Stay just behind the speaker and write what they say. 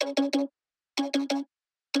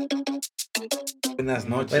Buenas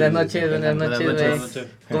noches. Buenas noches, güey.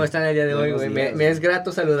 ¿Cómo están el día de hoy, güey? Me es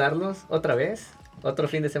grato saludarlos otra vez. Otro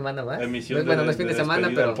fin de semana más. Emisión Bueno, no es fin de semana,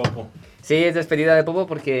 despedida pero... al Popo. Sí, es despedida de Popo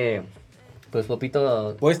porque... Pues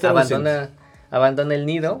Popito Voy a estar abandona el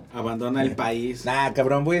nido. Abandona el país. Nah,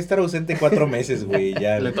 cabrón, voy a estar ausente 4 meses, güey.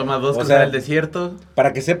 Ya. Le toma 2 O cruzar sea, el desierto.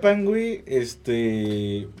 Para que sepan, güey,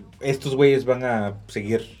 estos güeyes van a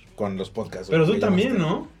seguir con los podcasts. Pero güey, tú ya también, vamos a-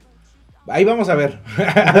 ¿no? Ahí vamos a ver.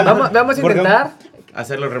 Vamos a Porque- intentar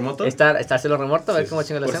 ¿Hacerlo remoto? estarlo remoto, a ver cómo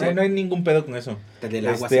chingo lo Pues sí, hacemos. no hay ningún pedo con eso. Del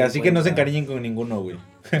agua se Así que no se encuentra. encariñen con ninguno, güey.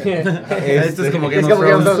 Esto es como que Es como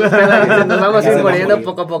que nos vamos a ir Ya, muriendo güey.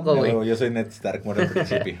 poco a poco, güey. No, yo soy Ned Stark, como era al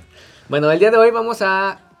principio. Bueno, el día de hoy vamos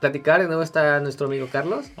a platicar, de nuevo está nuestro amigo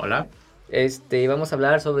Carlos. Hola. Vamos a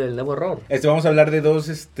hablar sobre el nuevo horror. Vamos a hablar de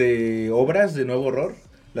 2 obras de nuevo horror,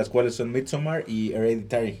 las cuales son Midsommar y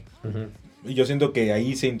Hereditary. Y yo siento que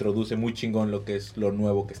ahí se introduce muy chingón lo que es lo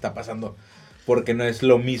nuevo que está pasando. Porque no es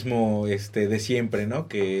lo mismo de siempre, ¿no?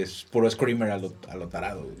 Que es puro screamer a lo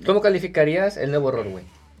tarado. Güey. ¿Cómo calificarías el nuevo horror, güey?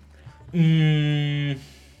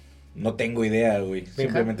 No tengo idea, güey.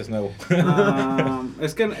 Simplemente es nuevo.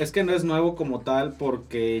 Es que no es nuevo como tal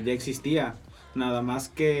porque ya existía. Nada más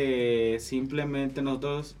que simplemente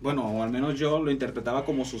nosotros, bueno, o al menos yo lo interpretaba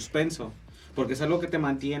como suspenso. Porque es algo que te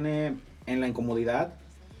mantiene en la incomodidad,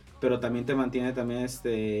 pero también te mantiene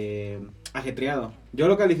ajetreado. Yo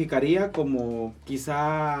lo calificaría como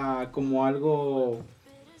quizá como algo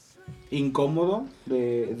incómodo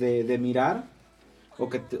de mirar o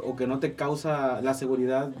que no te causa la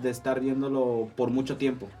seguridad de estar viéndolo por mucho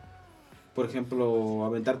tiempo. Por ejemplo,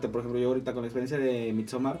 yo ahorita con la experiencia de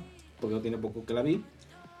Midsommar, porque no tiene poco que la vi,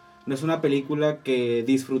 no es una película que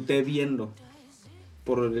disfruté viendo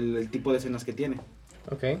por el tipo de escenas que tiene.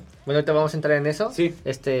 Ok. Bueno, ahorita vamos a entrar en eso. Sí.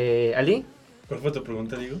 Ali, ¿Cuál fue tu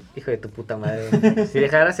pregunta, Diego? hijo de tu puta madre. Si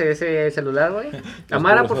dejaras ese celular, güey.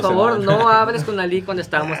 Amara, por favor, no hables con Ali cuando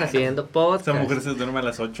estábamos haciendo podcast. Esa mujer se duerme a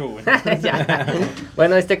las 8, güey. Ya.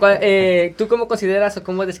 Bueno, ¿tú cómo consideras o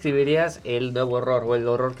cómo describirías el nuevo horror o el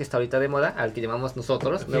horror que está ahorita de moda, al que llamamos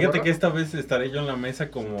nosotros? nuevo Fíjate horror? que esta vez estaré yo en la mesa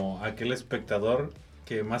como aquel espectador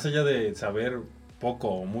que más allá de saber poco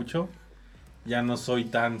o mucho, ya no soy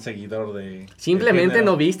tan seguidor de... Simplemente del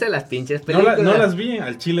género. no viste las pinches No, películas. no las vi,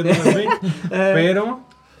 al chile no las vi, pero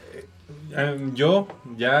yo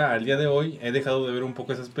ya al día de hoy he dejado de ver un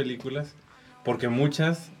poco esas películas porque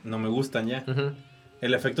muchas no me gustan ya. Ujú.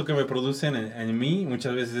 El efecto que me producen en mí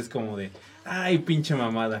muchas veces es como de, ay, pinche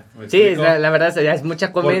mamada. ¿Me Sí, explico? la verdad es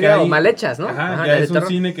mucha Porque comedia o ahí- mal hechas, ¿no? Ajá, Ajá, ya de es un terror.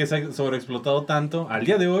 cine que se ha sobreexplotado tanto al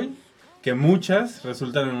día de hoy que muchas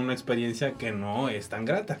resultan en una experiencia que no es tan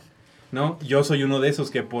grata, ¿no? Yo soy uno de esos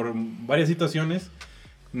que por varias situaciones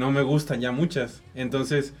no me gustan ya muchas.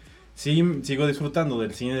 Entonces, sí, sigo disfrutando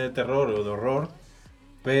del cine de terror o de horror,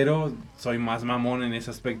 pero soy más mamón en ese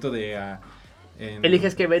aspecto de...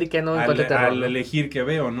 Eliges qué ver y qué no en cuanto a terror. al ¿no? elegir que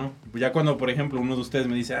veo, ¿no? Ya cuando, por ejemplo, uno de ustedes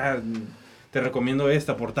me dice, te recomiendo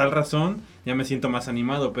esta por tal razón, ya me siento más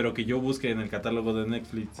animado, pero que yo busque en el catálogo de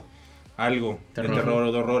Netflix algo de terror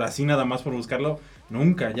o de horror, así nada más por buscarlo,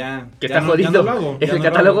 nunca, ya. Que ya está no, ya jodido. no lo hago, ya El no lo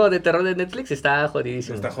catálogo hago. de terror de Netflix está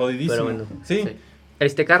jodidísimo. Está jodidísimo. Pero bueno,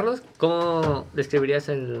 Sí. Carlos, ¿cómo describirías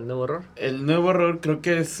el nuevo horror? El nuevo horror creo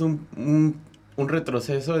que es un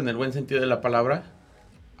retroceso en el buen sentido de la palabra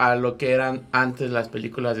a lo que eran antes las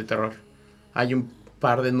películas de terror. Hay un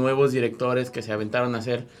par de nuevos directores que se aventaron a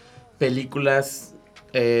hacer películas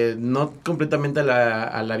no completamente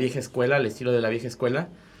a la vieja escuela, al estilo de la vieja escuela,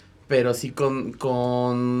 pero sí con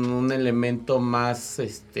un elemento más,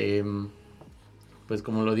 pues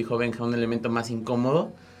como lo dijo Benja, un elemento más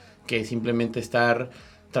incómodo que simplemente estar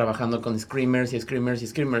trabajando con screamers y screamers y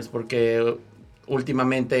screamers, porque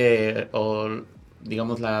últimamente, o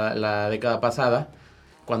digamos la década pasada,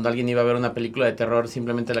 cuando alguien iba a ver una película de terror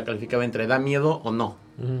simplemente la calificaba entre da miedo o no.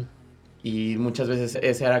 Ujú. Y muchas veces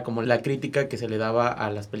esa era como la crítica que se le daba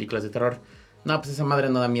a las películas de terror. No, pues esa madre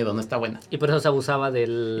no da miedo, no está buena. Y por eso se abusaba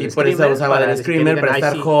del Y por eso se abusaba del screamer para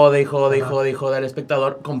estar sí. jode y jode y Ajá. jode y jode al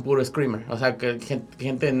espectador con puro screamer. O sea, que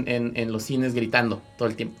gente en los cines gritando todo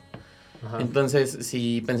el tiempo. Ajá. Entonces,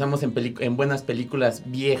 si pensamos en buenas películas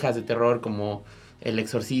viejas de terror como El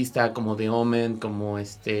Exorcista, como The Omen, como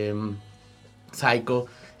Psycho,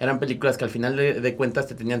 eran películas que al final de cuentas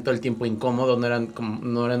te tenían todo el tiempo incómodo, no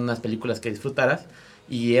eran unas películas que disfrutaras,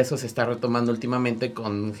 y eso se está retomando últimamente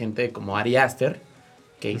con gente como Ari Aster,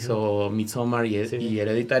 que hizo Midsommar y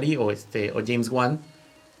Hereditary, o James Wan,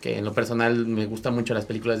 que en lo personal me gustan mucho las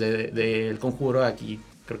películas de El Conjuro. Aquí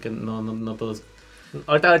creo que no todos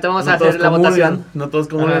Ahorita vamos a No todos hacer la comulgan, votación. no todos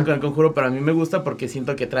comulgan Ajá. con el Conjuro, pero a mí me gusta porque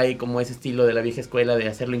siento que trae como ese estilo de la vieja escuela, de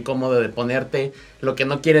hacerlo incómodo, de ponerte lo que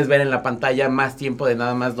no quieres ver en la pantalla más tiempo de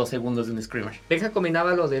nada más 2 segundos de un screamer. Benja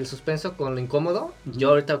combinaba lo del suspenso con lo incómodo. Yo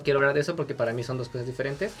ahorita quiero hablar de eso porque para mí son dos cosas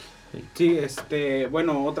diferentes. Sí,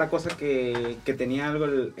 bueno, otra cosa que tenía algo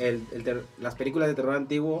las películas de terror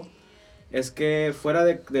antiguo es que fuera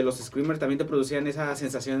de los screamers también te producían esa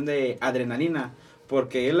sensación de adrenalina,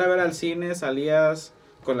 porque ir a ver al cine salías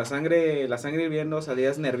con la sangre hirviendo,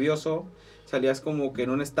 salías nervioso, salías como que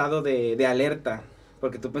en un estado de alerta,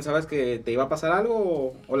 porque tú pensabas que te iba a pasar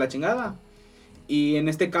algo o la chingada. Y en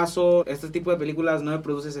este caso, este tipo de películas no me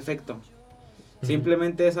produce ese efecto.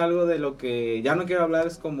 Simplemente es algo de lo que ya no quiero hablar,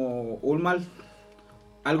 es como un mal,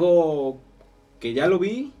 algo que ya lo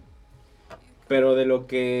vi, pero de lo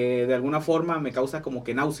que de alguna forma me causa como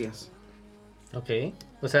que náuseas. Ok.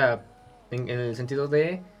 O sea, en el sentido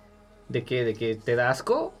de que te da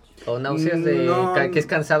asco o náuseas de No, que es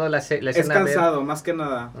cansado la escena. Es cansado, más que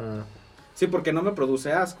nada. Ah, Sí, porque no me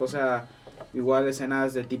produce asco, o sea, igual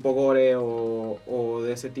escenas de tipo gore o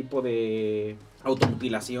de ese tipo de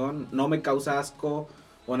automutilación, no me causa asco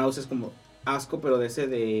o náuseas como asco, pero de ese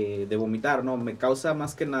de vomitar, no, me causa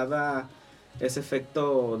más que nada ese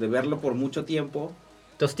efecto de verlo por mucho tiempo.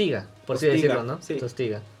 Tostiga, por así Tostiga, decirlo, ¿no? sí.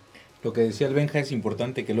 Tostiga. Lo que decía el Benja es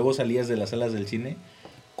importante, que luego salías de las salas del cine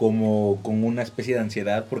como con una especie de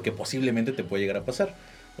ansiedad porque posiblemente te puede llegar a pasar.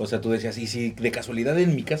 O sea, tú decías, ¿y si de casualidad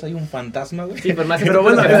en mi casa hay un fantasma, güey? Sí, por más Pero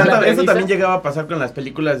bueno, estúpido que sea la eso premisa. también llegaba a pasar con las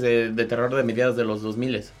películas de terror de mediados de los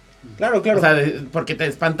 2000. Claro, claro. O sea, porque te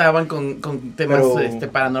espantaban con temas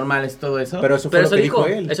Pero- paranormales, todo eso. pero eso fue Pero lo eso que dijo,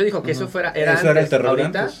 dijo él. eso dijo que eso fuera era Eso era el antes, terror de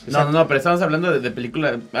ahorita. antes. No, pero estamos hablando de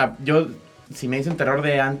películas. Yo, si me dicen terror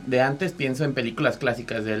de antes, pienso en películas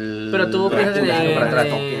clásicas del. Pero tú piensas en, Drácula, en, Bram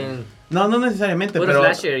en No, no necesariamente, puro pero.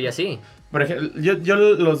 slasher y así. Por ejemplo, yo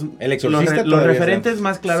los, El Exorcista los todavía referentes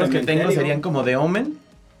más claros que tengo Cementerio. serían como The Omen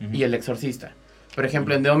Ujú. y El Exorcista. Por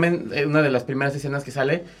ejemplo, en The Omen, una de las primeras escenas que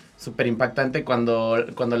sale, súper impactante, cuando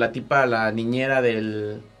la tipa, la niñera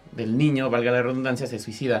del niño, valga la redundancia, se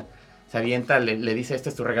suicida. Se avienta, le dice, este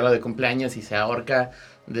es tu regalo de cumpleaños, y se ahorca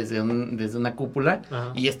desde una cúpula.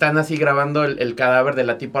 Ajá. Y están así grabando el cadáver de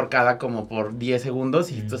la tipa ahorcada como por 10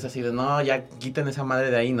 segundos. Y Ujú. entonces así de, no, ya quiten esa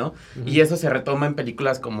madre de ahí, ¿no? Ujú. Y eso se retoma en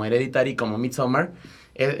películas como Hereditary, como Midsommar,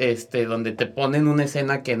 donde te ponen una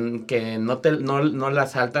escena que no la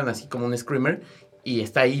saltan así como un screamer. Y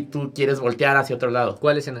está ahí, tú quieres voltear hacia otro lado.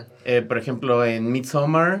 ¿Cuál escena? Por ejemplo, en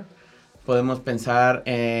Midsommar podemos pensar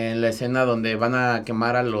en la escena donde van a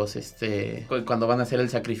quemar a los, cuando van a hacer el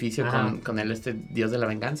sacrificio Ajá. con el dios de la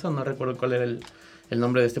venganza, no recuerdo cuál era el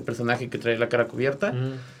nombre de este personaje que trae la cara cubierta.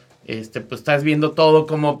 Ujú. Pues estás viendo todo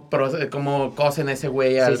cómo cosen a ese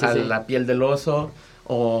güey Sí, sí, a sí. la piel del oso.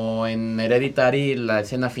 O en Hereditary, la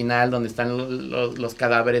escena final donde están los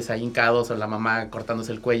cadáveres ahí hincados o la mamá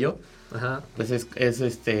cortándose el cuello. Ajá. Pues es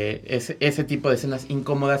ese tipo de escenas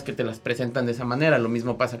incómodas que te las presentan de esa manera. Lo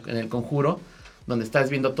mismo pasa en El Conjuro, donde estás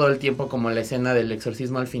viendo todo el tiempo como la escena del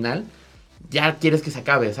exorcismo al final. Ya quieres que se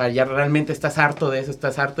acabe, o sea, ya realmente estás harto de eso,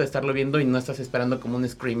 estás harto de estarlo viendo y no estás esperando como un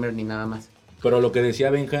screamer ni nada más. Pero lo que decía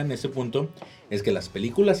Benja en ese punto es que las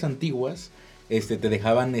películas antiguas te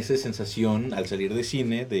dejaban esa sensación al salir de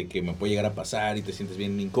cine de que me puede llegar a pasar y te sientes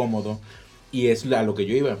bien incómodo. Y es a lo que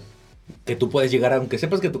yo iba. Que tú puedes llegar, aunque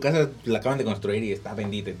sepas que tu casa la acaban de construir y está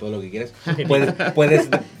bendita y todo lo que quieras, puedes,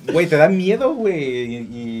 güey, te da miedo, güey,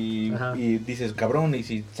 y dices, cabrón, y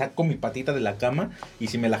si saco mi patita de la cama y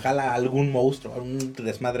si me la jala algún monstruo, algún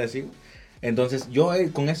desmadre así. Entonces yo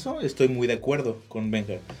con eso estoy muy de acuerdo con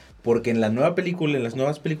Benja. Porque en la nueva película, en las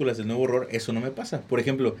nuevas películas del nuevo horror, eso no me pasa. Por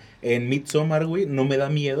ejemplo, en Midsommar, güey, no me da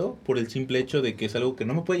miedo por el simple hecho de que es algo que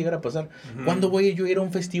no me puede llegar a pasar. Ujú. ¿Cuándo voy yo a ir a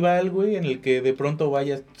un festival, güey, en el que de pronto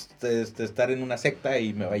vaya a estar en una secta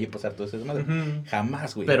y me vaya a pasar todo ese desmadre? Ujú.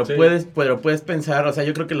 Jamás, güey. Pero Sí. puedes pensar, o sea,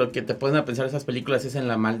 yo creo que lo que te ponen a pensar esas películas es en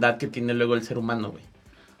la maldad que tiene luego el ser humano, güey.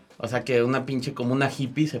 O sea, que una pinche como una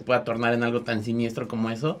hippie se pueda tornar en algo tan siniestro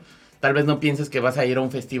como eso. Tal vez no pienses que vas a ir a un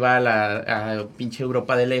festival a pinche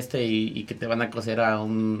Europa del Este y que te van a coser a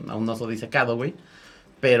un oso disecado, güey.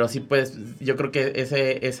 Pero sí, pues, yo creo que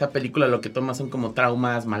esa película lo que toma son como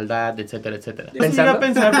traumas, maldad, etcétera, etcétera. ¿Pensando?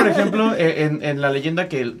 Pensaba a pensar, por ejemplo, en la leyenda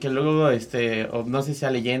que luego, o no sé si sea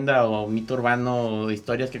leyenda o mito urbano o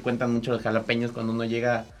historias que cuentan mucho los jalapeños cuando uno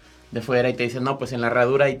llega de fuera y te dicen, no, pues en la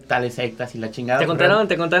herradura hay tales sectas y la chingada. ¿Te contaron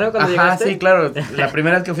cuando Ajá, llegaste? sí, claro. La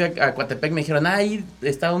primera vez que fui a Coatepec me dijeron, ahí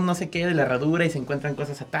está un no sé qué de la herradura y se encuentran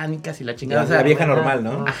cosas satánicas y la chingada. La, O sea, la vieja normal,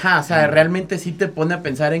 ¿no? Ajá, o sea, realmente sí te pone a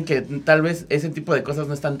pensar en que tal vez ese tipo de cosas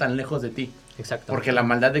no están tan lejos de ti. Exacto. Porque la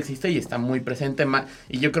maldad existe y está muy presente.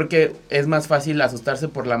 Y yo creo que es más fácil asustarse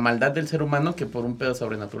por la maldad del ser humano que por un pedo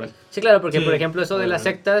sobrenatural. Sí, claro, porque Sí, por ejemplo eso de las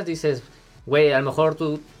sectas, dices, güey, a lo mejor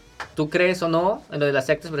tú crees o no en lo de las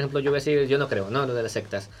sectas, por ejemplo, yo voy a decir, yo no creo, ¿no? En lo de las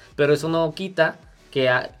sectas. Pero eso no quita que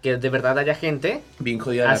de verdad haya gente Bien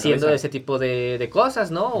jodida la haciendo cabeza. ese tipo de cosas,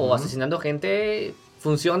 ¿no? O asesinando gente,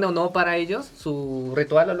 funcione o no para ellos, su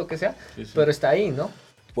ritual o lo que sea, Sí, sí. pero está ahí, ¿no?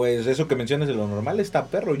 Pues eso que mencionas de lo normal está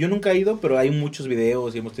perro. Yo nunca he ido, pero hay muchos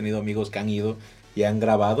videos y hemos tenido amigos que han ido y han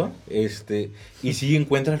grabado. Y sí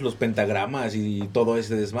encuentras los pentagramas y todo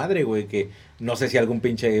ese desmadre, güey. Que no sé si algún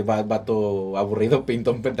pinche vato aburrido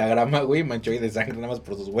pintó un pentagrama, güey, manchó y de sangre nada más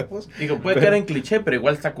por sus huevos. Digo, puede caer en cliché, pero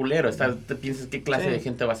igual está culero. Te piensas qué clase de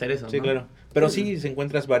gente va a hacer eso, Sí, ¿no? claro. Pero sí se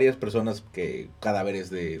encuentras varias personas que cadáveres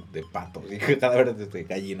de patos y cadáveres de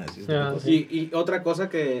gallinas. Y, Ah, sí. Y otra cosa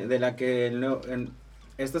de la que en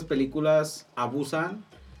estas películas abusan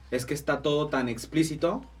es que está todo tan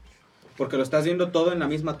explícito porque lo estás viendo todo en la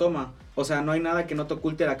misma toma. O sea, no hay nada que no te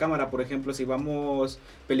oculte la cámara. Por ejemplo, si vamos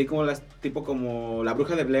películas tipo como La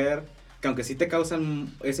Bruja de Blair, que aunque sí te causan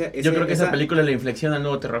Yo creo que esa película es la inflexión al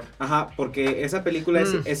nuevo terror. Ajá, porque esa película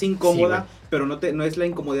es incómoda, sí, pero no es la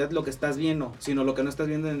incomodidad lo que estás viendo, sino lo que no estás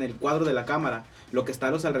viendo en el cuadro de la cámara, lo que está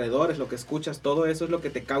a los alrededores, lo que escuchas, todo eso es lo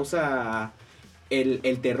que te causa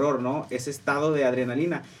el terror, ¿no? Ese estado de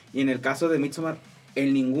adrenalina. Y en el caso de Midsommar,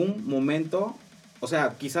 en ningún momento, o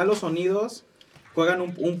sea, quizá los sonidos juegan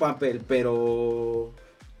un papel, pero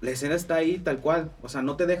la escena está ahí tal cual, o sea,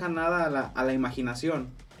 no te deja nada a la imaginación.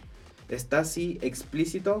 Está así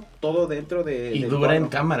explícito, todo dentro de... Y del dura en cuadro.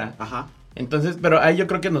 cámara. Ajá. Entonces, pero ahí yo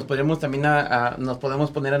creo que nos podríamos también nos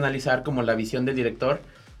podemos poner a analizar como la visión del director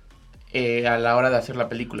a la hora de hacer la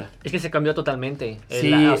película. Es que se cambió totalmente. Sí,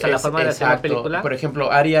 La forma de hacer la exacto. película. Por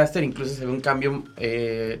ejemplo, Ari Aster incluso se ve un cambio,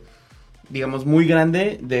 digamos, muy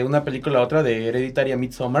grande de una película a otra, de Hereditary a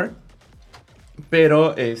Midsommar.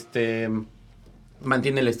 Pero,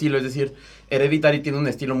 mantiene el estilo, es decir, Hereditary tiene un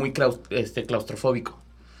estilo muy claustrofóbico.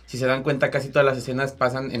 Si se dan cuenta, casi todas las escenas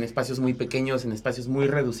pasan en espacios muy pequeños, en espacios muy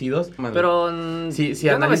reducidos. Pero si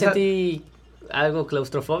yo no me analiza- sentí algo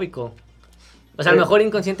claustrofóbico. O sea, a Eh, lo mejor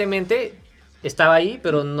inconscientemente estaba ahí,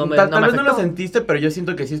 pero no me Tal no me vez no lo afectó. sentiste, pero yo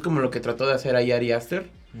siento que sí es como lo que trató de hacer ahí Ari Aster.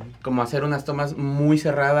 Como hacer unas tomas muy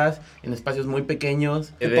cerradas, en espacios muy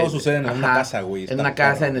pequeños. Que todo sucede en una Ajá, casa, güey. En está una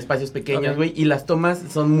casa, perro. en espacios pequeños, Ok. güey. Y las tomas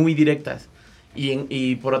son muy directas.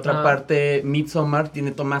 Y por otra parte, Midsommar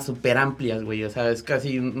tiene tomas súper amplias, güey. O sea, es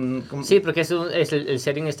casi como- Sí, porque el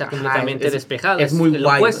setting está Ajá, completamente despejado. Es muy el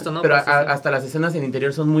wide, opuesto, ¿no? pero Por así decirlo. hasta las escenas en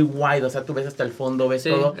interior son muy wide, o sea, tú ves hasta el fondo, ves Sí,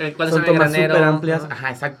 todo. cuando Son sale el tomas granero, súper amplias, ajá. ajá,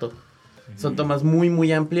 exacto. Son tomas muy,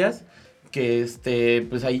 muy amplias que,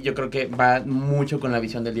 pues ahí yo creo que va mucho con la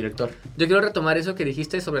visión del director. Yo quiero retomar eso que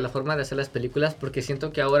dijiste sobre la forma de hacer las películas, porque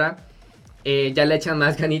siento que ahora ya le echan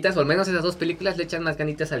más ganitas, o al menos esas dos películas le echan más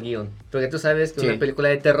ganitas al guión. Porque tú sabes que Sí. una película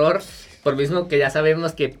de terror, por mismo que ya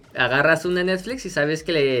sabemos que agarras una Netflix y sabes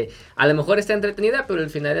que a lo mejor está entretenida, pero el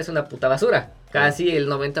final es una puta basura. Casi el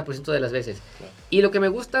 90% de las veces. Y lo que me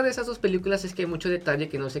gusta de esas dos películas es que hay mucho detalle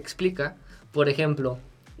que no se explica. Por ejemplo,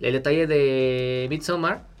 el detalle de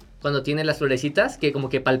Midsommar, cuando tiene las florecitas que como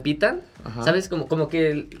que palpitan, Ajá. ¿sabes? Como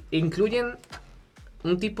que incluyen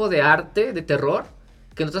un tipo de arte de terror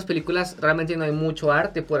que en otras películas realmente no hay mucho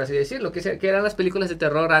arte, por así decirlo. Que eran las películas de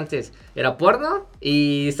terror antes? Era porno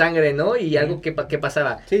y sangre, ¿no? Y algo que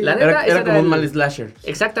pasaba. Sí, La neta, ese Era como un el- mal slasher.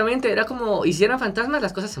 Exactamente, era como, y si eran fantasmas,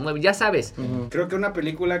 las cosas se mueven, ya sabes. Ujú. Creo que una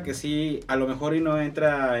película que sí, a lo mejor y no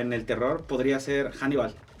entra en el terror, podría ser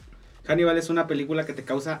Hannibal. Hannibal es una película que te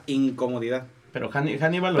causa incomodidad. Pero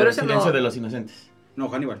Hannibal o Pero El ese silencio no- de los inocentes. No,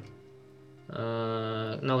 Hannibal.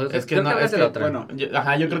 No, Es que creo no, hablas es de que, la otra. bueno, Yo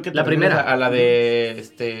creo que te La refieres primera. a la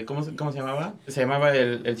de, ¿cómo se llamaba? Se llamaba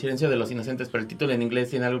el silencio de los inocentes, pero el título en inglés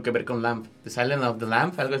tiene algo que ver con Lamp. The Silence of the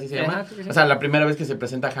Lamp, algo así se llama. Ajá, sí. O sea, la primera vez que se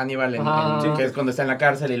presenta Hannibal, Ajá. que es cuando está en la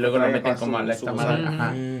cárcel y luego lo Trae meten para como a la su esta gusano. madre.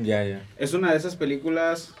 Ajá. Ya. Es una de esas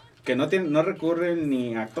películas que no recurren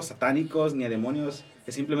ni a actos satánicos ni a demonios.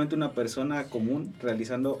 Es simplemente una persona común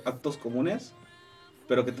realizando actos comunes,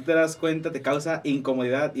 pero que tú te das cuenta te causa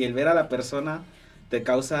incomodidad y el ver a la persona te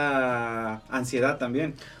causa ansiedad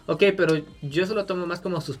también. Ok, pero yo eso lo tomo más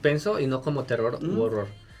como suspenso y no como terror u Ujú. horror.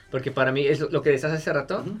 Porque para mí es lo que decías hace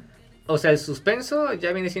rato. Ujú. O sea, el suspenso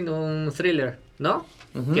ya viene siendo un thriller, ¿no?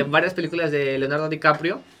 Ujú. Que varias películas de Leonardo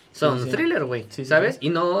DiCaprio son Sí, sí. thriller, güey, Sí, sí, ¿sabes? sí. Y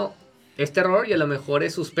no es terror y a lo mejor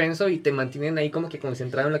es suspenso y te mantienen ahí como que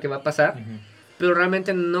concentrado en lo que va a pasar. Pero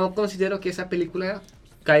realmente no considero que esa película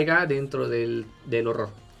caiga dentro del horror.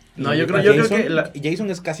 No, yo creo que Jason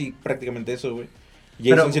es casi prácticamente eso, güey.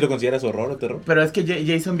 ¿Jason sí lo consideras horror o terror? Pero es que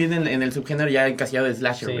Jason viene en el subgénero ya encasillado de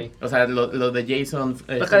slasher, Sí. güey. O sea, lo de Jason...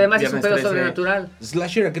 Porque además es un Viernes pedo 13, sobrenatural.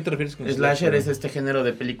 ¿Slasher a qué te refieres con Slasher es este género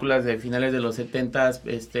de películas de finales de los 70s,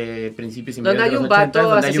 principios y mediados Donde hay de un los 80s, vato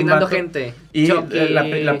donde hay un asesinando vato. gente. Y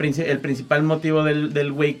Chucky. el principal motivo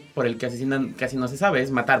del güey por el que asesinan casi no se sabe,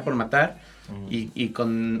 es matar por matar. Y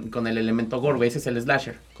con el elemento gore, güey, ese es el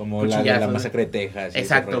slasher. Como la de la masacre de Texas.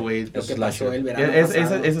 Exacto, güey. Lo que pasó el verano Eso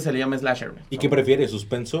pasado. se le llama slasher, güey. ¿Y qué prefieres,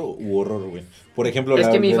 suspenso u horror, güey? Por ejemplo, Es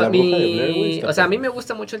la que de la bruja de Blair, güey. está o sea, a mí perro. me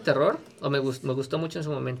gusta mucho el terror, o me gustó mucho en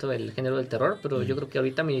su momento el género del terror, pero yo creo que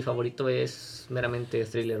ahorita mi favorito es meramente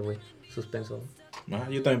thriller, güey, suspenso. Ah,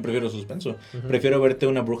 yo también prefiero suspenso. Prefiero verte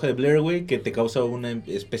una bruja de Blair, güey, que te causa una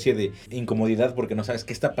especie de incomodidad porque no sabes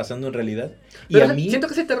qué está pasando en realidad. Y Pero a mí... siento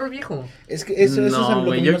que es el terror viejo. Es que eso es No, a lo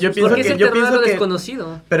güey, que yo más me pienso Porque gusta. es que- el terror de lo que-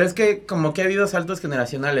 desconocido. Pero es que como que ha habido saltos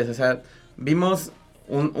generacionales, o sea, vimos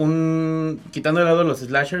quitando de lado los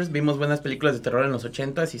slashers, vimos buenas películas de terror en los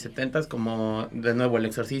 80s y 70s como de nuevo El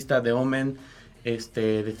Exorcista, The Omen,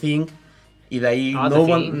 The Thing, y de ahí Ah, The no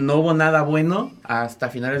Thing. hubo nada bueno hasta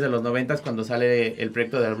finales de los 90s cuando sale el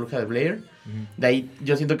proyecto de la bruja de Blair. De ahí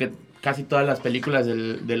yo siento que casi todas las películas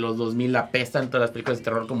de los 2000 apestan, todas las películas de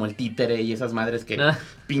terror como El Títere y esas madres que Ah.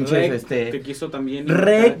 pinches que quiso también...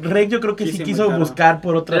 Rec yo creo que sí quiso inventar- buscar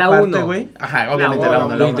por otra La parte, uno. güey. Ajá, obviamente La la uno,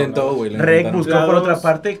 uno, Lo la uno. intentó, güey. lo Rec intentaron. buscó La por dos. otra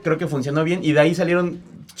parte, creo que funcionó bien. Y de ahí salieron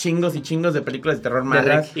chingos y chingos de películas de terror De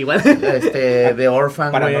malas. Rec, igual. De Orphan,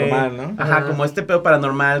 güey. Paranormal, ¿no? Ajá, Ajá. como este pedo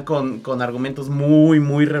paranormal con argumentos muy,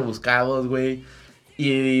 muy rebuscados, güey.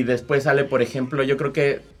 Y después sale, por ejemplo, yo creo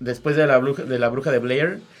que después de la bruja de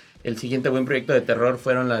Blair, el siguiente buen proyecto de terror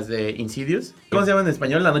fueron las de Insidious. ¿Cómo se llama en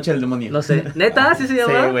español? La noche del demonio. No sé. ¿Neta? ¿Sí se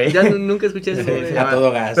llama? Sí, güey. Ya nunca escuché ese Sí, nombre. se A llama-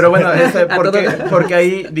 todo gas. Pero bueno, A todo gas. porque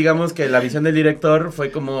ahí digamos que la visión del director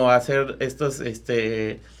fue como hacer estos,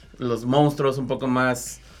 los monstruos un poco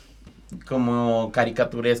más como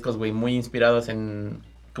caricaturescos, güey, muy inspirados en,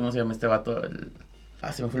 ¿cómo se llama este vato?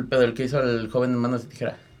 Se me fue el pedo, el que hizo el joven en manos de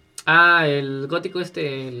tijera. Ah, el gótico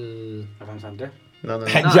el... Adam Sandler. No. No,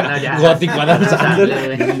 ya, no, ya. gótico Adam Sandler.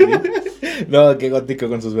 Sandler, güey. No, qué gótico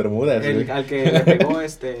con sus bermudas, güey. Al que le pegó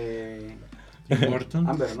Tim Burton.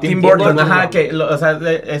 Amber, ¿no? Tim Tim Burton, Burton. ajá, que, o sea,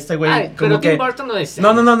 este güey Ay, como pero que... Tim Burton no es...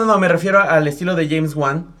 No, me refiero al estilo de James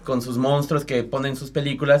Wan, con sus monstruos que ponen en sus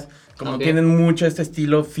películas, como Ok. tienen mucho este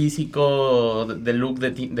estilo físico de look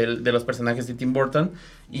de los personajes de Tim Burton,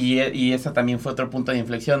 y esa también fue otro punto de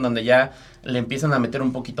inflexión, donde ya le empiezan a meter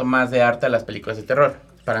un poquito más de arte a las películas de terror.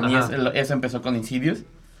 Para mí Ajá. eso empezó con Insidious.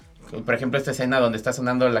 Por ejemplo, esta escena donde está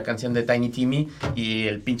sonando la canción de Tiny Timmy y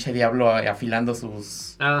el pinche diablo afilando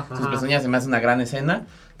sus pezuñas, se me hace una gran escena.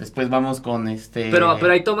 Después vamos con Pero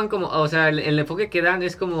ahí toman como, o sea, el enfoque que dan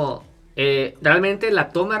es como, realmente la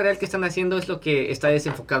toma real que están haciendo es lo que está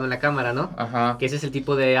desenfocado en la cámara, ¿no? Ajá. Que ese es el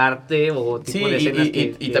tipo de arte o tipo Sí, de escenas y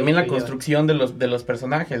que también la llevan. construcción de los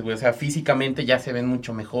personajes, güey. O sea, físicamente ya se ven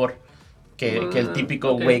mucho mejor que el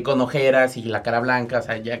típico ok. güey con ojeras y la cara blanca. O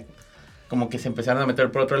sea, ya como que se empezaron a meter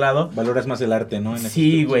por otro lado. Valoras más el arte, ¿no? En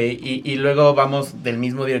Sí, esos güey. Y luego vamos del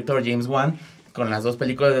mismo director, James Wan, con las dos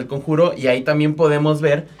películas del Conjuro. Y ahí también podemos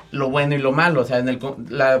ver lo bueno y lo malo. O sea, en el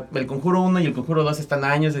Conjuro 1 y el Conjuro 2 están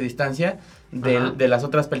a años de distancia Ajá. de las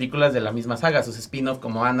otras películas de la misma saga. Sus spin-off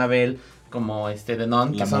como Annabelle, como The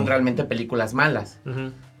Nun, que La son monja. realmente películas malas.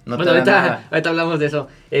 Ujú. No Bueno, te da nada. ahorita hablamos de eso.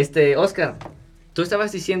 Oscar, tú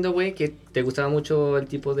estabas diciendo, güey, que te gustaba mucho el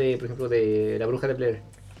tipo de, por ejemplo, de La Bruja de Blair,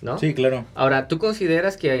 ¿no? Sí, claro. Ahora, ¿tú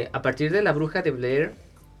consideras que a partir de La Bruja de Blair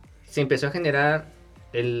se empezó a generar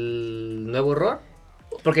el nuevo horror?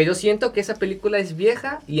 Porque yo siento que esa película es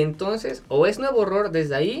vieja y entonces o es nuevo horror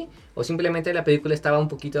desde ahí o simplemente la película estaba un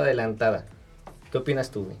poquito adelantada. ¿Qué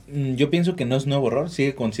opinas tú, güey? Yo pienso que no es nuevo horror,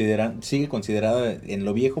 sigue considerada en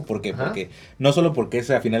lo viejo, ¿por qué? Ajá. Porque no solo porque es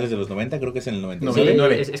a finales de los 90, creo que es en el 96.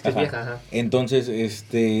 99. Es que es Ajá. vieja, ajá. Entonces,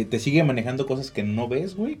 te sigue manejando cosas que no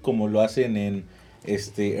ves, güey, como lo hacen en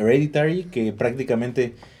Hereditary, que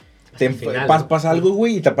prácticamente Al final, ¿no? pasa algo,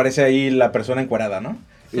 güey, y te aparece ahí la persona encuerada, ¿no?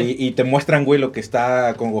 Y te muestran, güey, lo que está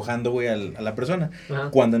acongojando, güey, a la persona.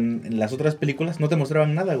 Ajá. Cuando en las otras películas no te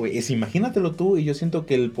mostraban nada, güey. Imagínatelo tú, y yo siento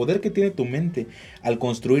que el poder que tiene tu mente al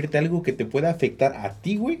construirte algo que te pueda afectar a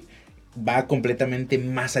ti, güey, va completamente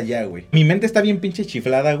más allá, güey. Mi mente está bien pinche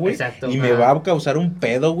chiflada, güey. Exacto, Y me ajá. va a causar un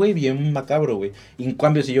pedo, güey, bien macabro, güey. Y en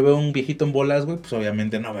cambio, si yo veo un viejito en bolas, güey, pues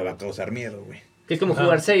obviamente no me va a causar miedo, güey. Que es como Ajá.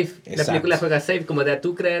 jugar safe. La Exacto. película juega safe, como de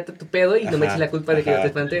tú créate tu pedo y no me Ajá, eches la culpa de que yo ajá. te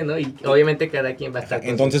espanté, ¿no? Y obviamente cada quien va a estar con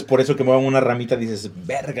Entonces, por eso que muevan una ramita dices,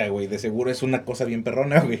 verga, güey, de seguro es una cosa bien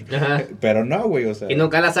perrona, güey. Ajá. Pero no, güey, o sea. Y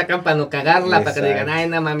nunca la sacan para no cagarla, para que digan, Exacto. ay,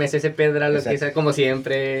 no mames, ese pedra, lo que Exacto. sea, como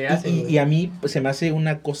siempre hacen. Y a mí pues, se me hace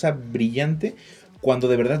una cosa brillante cuando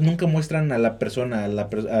de verdad nunca muestran a la persona,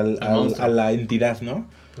 a la entidad, ¿no?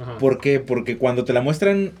 Ajá. ¿Por qué? Porque cuando te la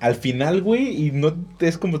muestran al final, güey, y no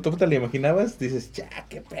es como tú te la imaginabas, dices, ya,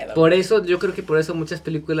 qué pedo. Por eso, yo creo que por eso muchas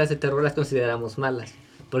películas de terror las consideramos malas.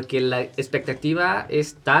 Porque la expectativa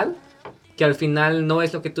es tal que al final no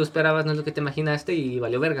es lo que tú esperabas, no es lo que te imaginaste y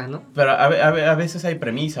valió verga, ¿no? Pero a veces hay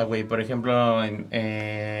premisa, güey. Por ejemplo,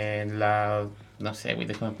 en la... No sé, güey,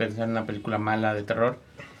 déjame pensar en una película mala de terror.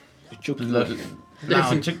 Chucky. No,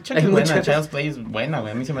 Sí, Chucky hay es buena, muchas. Child's Play es buena,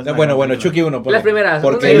 güey. A mí se me hace Bueno, buena Chucky 1. Las primeras,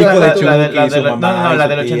 Porque ¿no? el hijo de La Chucky, de su mamá. no, la y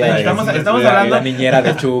del su 80. tía, Estamos la hablando... niñera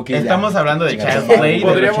de Chucky. Estamos hablando de Chingada Child's madre. Play. del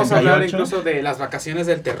Podríamos hablar 88. incluso de las vacaciones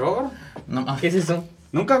del terror. No, ¿Qué es eso?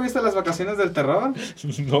 ¿Nunca viste las vacaciones del terror?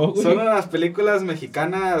 No, güey. Son unas películas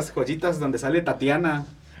mexicanas joyitas donde sale Tatiana.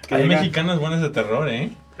 que Hay llega- mexicanas buenas de terror,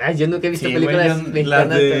 ¿eh? Ay, yo nunca he visto Sí, películas güey, Las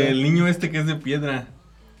mexicanas. del niño este que es de piedra.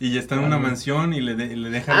 Y ya está en una mansión y le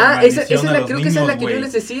deja la Ah, esa maldición es a la, los creo que esa es la niños, que yo güey.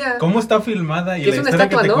 les decía. ¿Cómo está filmada? Y Que la es una historia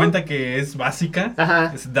estatua, que te ¿no? cuenta que es básica,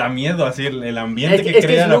 Ajá. da miedo, así el ambiente Es que que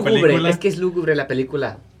crea es la lúgubre, película. es que es lúgubre la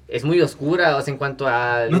película. Es muy oscura, o sea, en cuanto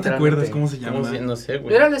a... ¿No te acuerdas literalmente. cómo se llama? ¿Cómo se- No sé,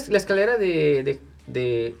 güey. ¿Era la escalera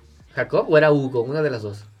de Jacob o era Hugo? Una de las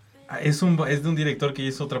dos. Ah, es de un director que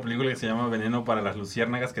hizo otra película que se llama Veneno para las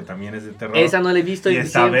Luciérnagas, que también es de terror. Esa no la he visto. Y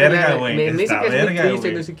está siempre verga, güey, Me dice está que es muy verga, triste,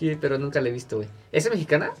 güey. no sé qué, pero nunca la he visto, güey. ¿Esa es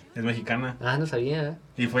mexicana? Es mexicana. Ah, no sabía.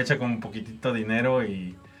 Y fue hecha con un poquitito dinero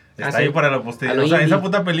y está sí. ahí para la A posteridad. lo O sea, indie. esa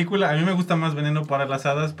puta película, a mí me gusta más Veneno para las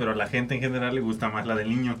Hadas, pero a la gente en general le gusta más la del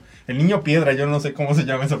niño. El niño piedra, yo no sé cómo se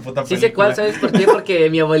llama esa puta Sí película. sé cuál, ¿sabes por qué? Porque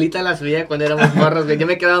mi abuelita las veía cuando éramos morros, güey. Yo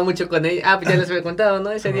me quedaba mucho con ella. Ah, pues ya les había contado,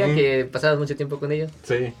 ¿no? Ese día Ujú. que pasabas mucho tiempo con ellos.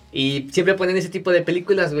 Sí. Y siempre ponen ese tipo de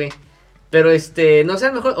películas, güey. Pero no sé, a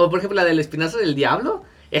lo mejor, o por ejemplo la del Espinazo del Diablo.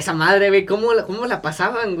 Esa madre, güey, ¿cómo la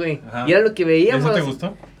pasaban, güey? Ajá. Y era lo que veíamos. ¿Eso te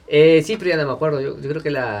gustó? Sí, pero ya no me acuerdo. Yo creo que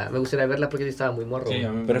me gustaría verla porque yo estaba muy morro. güey.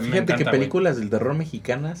 a mí Pero me fíjate que encanta, películas del terror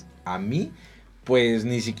mexicanas, a mí, pues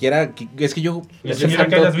ni siquiera. Es que yo. güey. Ni siquiera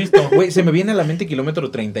que hayas visto. Güey, se me viene a la mente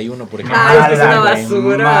Kilómetro 31, por ejemplo. Ah, es que es una Mala, güey,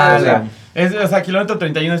 basura, mala. güey. O sea, Kilómetro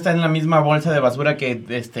 31 está en la misma bolsa de basura que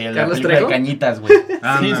la ¿Carlos película de Trejo? Cañitas, güey. Sí,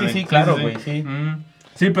 Ándale. sí, claro, güey, sí.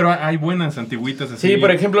 Sí, pero hay buenas antiguitas así. Sí,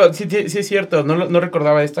 por ejemplo, sí es cierto, no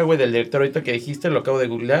recordaba esta, güey, del director ahorita que dijiste, lo acabo de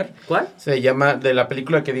googlear. ¿Cuál? Se llama, de la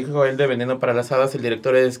película que dijo él de Veneno para las Hadas, el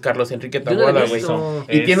director es Carlos Enrique Yo no la he Taboada, güey. visto.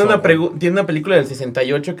 Y tiene Eso, tiene una película del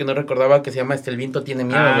 68 que no recordaba que se llama El viento tiene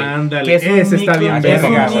miedo, güey. Ándale, Que es un ese está bien es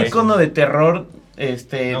verga, un güey. ícono de terror, No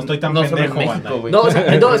estoy tan no solo en pendejo, México, banda. güey. No, o sea,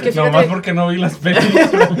 no, es que Nomás fíjate, porque no vi las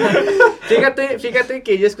películas. fíjate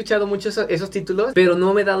que yo he escuchado mucho esos títulos, pero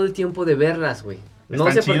no me he dado el tiempo de verlas, güey. No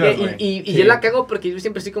Están sé por chidas, qué. güey. Y Sí. yo la cago porque yo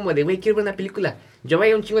siempre estoy como de, güey, quiero ver una película. Yo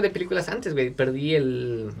veía un chingo de películas antes, güey. Perdí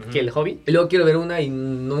el hobby. Y luego quiero ver una y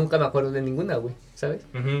nunca me acuerdo de ninguna, güey. ¿Sabes?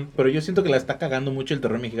 Pero yo siento que la está cagando mucho el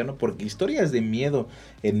terror mexicano porque historias de miedo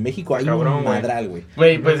en México hay Cabrón, un güey. madral, güey.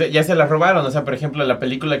 Güey, pues ya se la robaron, o sea, por ejemplo, la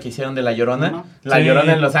película que hicieron de La Llorona, No. La Sí.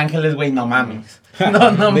 Llorona en Los Ángeles, güey, no mames.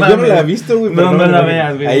 No mames. Yo no la he visto, güey. pero No la me-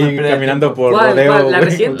 veas, güey. Ahí no pierdas caminando tiempo. por ¿Cuál? rodeo, ¿Cuál? La güey.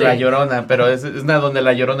 reciente. La Llorona, pero es una donde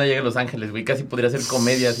La Llorona llega a Los Ángeles, güey, casi podría ser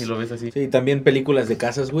comedia si lo ves así. Sí, también películas de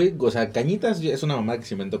casas, güey. O sea, Cañitas es una mamá que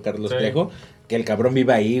se inventó Carlos Sí. Trejo. Que el cabrón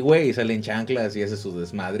vive ahí, güey, y sale en chanclas y hace su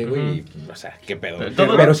desmadre, güey. Ujú. Y, o sea, qué pedo. Pero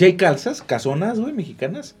Pero, todo- sí hay casonas, güey,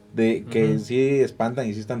 mexicanas. De que Ujú. sí espantan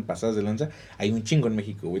y sí están pasadas de lanza. Hay un chingo en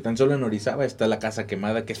México, güey. Tan solo en Orizaba está la Casa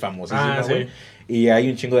Quemada, que es famosísima, Ah, sí. güey. Y hay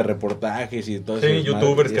un chingo de reportajes y todo Sí, ese desmadre,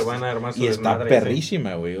 youtubers y que es- van a armar su Y está desmadre,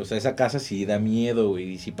 perrísima, güey. O sea, esa casa sí da miedo, güey.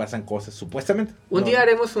 Y sí pasan cosas, supuestamente. Un No. día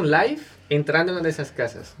haremos un live entrando en una de esas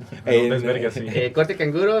casas. Un desvergue así. Corte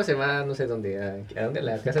Canguro se va no sé dónde. ¿A dónde?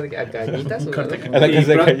 ¿La casa de Cañitas? ¿O Corte dónde? A la Y, casa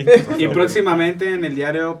de pro- Cañitas. y próximamente en el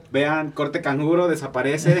diario vean Corte Canguro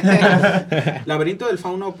desaparece. Laberinto del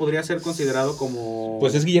Fauno podría ser considerado como...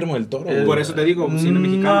 Pues es Guillermo del Toro. Por güey. eso te digo, cine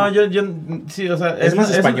mexicano. No, yo sí, o sea, Es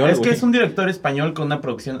más español, es que güey. es un director español con una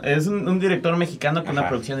producción, es un director mexicano con una Ajá.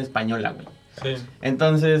 producción española, güey. Sí.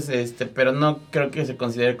 Entonces, pero no creo que se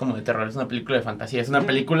considere como de terror, es una película de fantasía, es una Mm,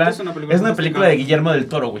 película, es una película es una fantástica. película de Guillermo del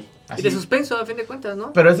Toro, güey. Y Así. de suspenso, a fin de cuentas,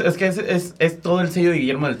 ¿no? Pero es que es todo el sello de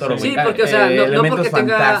Guillermo del Toro, Sí, güey. porque, o sea, no Elementos porque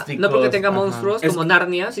tenga fantásticos, ajá. monstruos Es- como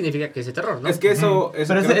Narnia, significa que es de terror, ¿no? Es que eso...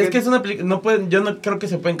 Pero es que es una película, no pueden, yo no creo que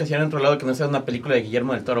se pueden encasillar en otro lado que no sea una película de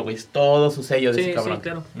Guillermo del Toro, güey. Es todo su sello de Sí, ese sí, cabrón.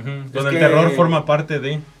 claro. Donde el que- terror forma parte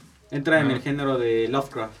de... Entra en Ajá. el género de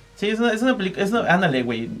Lovecraft. Sí, es una película, ándale,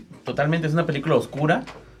 güey, totalmente, es una película oscura,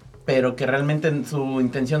 pero que realmente su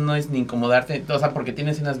intención no es ni incomodarte, o sea, porque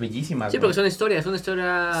tiene escenas bellísimas. Sí, güey. porque son historias, una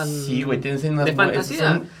historia... Sí, güey, tiene escenas de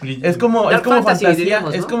fantasía. Es como Dark fantasy, fantasía,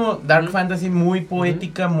 diríamos, ¿no? es como dark Ujú. fantasy muy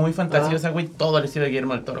poética, muy fantasiosa, güey, todo el estilo de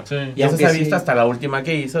Guillermo del Toro. Sí. Y eso aunque se ha sí- visto hasta la última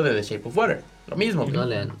que hizo de The Shape of Water. lo mismo, güey,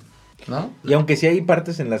 Nolan. ¿no? Y aunque sí hay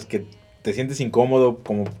partes en las que te sientes incómodo,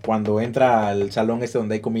 como cuando entra al salón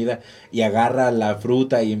donde hay comida y agarra la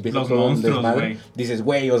fruta y empieza Los todo el monstruos, desmadre, güey. dices,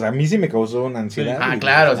 güey, o sea, a mí sí me causó una ansiedad. Ah, y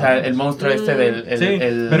claro, o dices, sea, "No, el monstruo este del... Sí,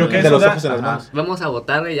 el pero que de eso los da- ojos en las Ajá. manos. Vamos a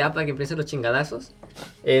votar ya para que empiecen los chingadazos.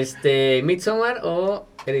 Midsommar o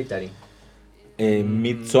Hereditary.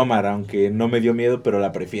 Midsommar, aunque no me dio miedo, pero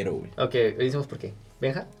la prefiero, güey. Ok, decimos por qué.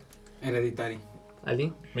 Benja, Hereditary.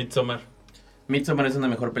 Ali. Midsommar. Midsommar es una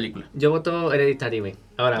mejor película. Yo voto Hereditary, güey.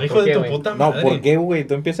 Ahora, Hijo ¿por de qué, tu güey? puta No, madre. ¿por qué, güey?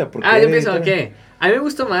 Tú empiezas. ¿Por qué Ah, yo empiezo, Hereditary? ok. A mí me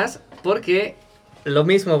gustó más porque lo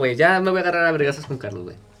mismo, güey. Ya me voy a agarrar a vergazos con Carlos,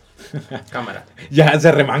 güey. Cámara. Ya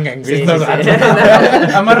se remangan, güey. Sí, estos sí, sí.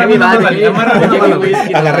 vatos. Amárrame una mano, amárrame una mano.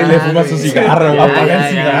 Agarra y le fuma su cigarro, güey. Apaga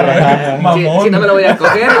el cigarro, ya. mamón. Si no me lo voy a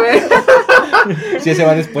coger, güey. Sí, ese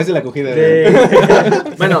va después de la cogida.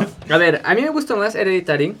 Bueno, a ver, a mí me gusta más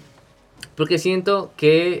Hereditary porque siento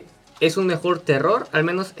que es un mejor terror, al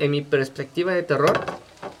menos en mi perspectiva de terror,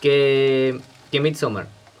 que Midsommar.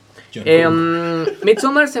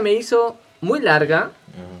 Midsommar se me hizo muy larga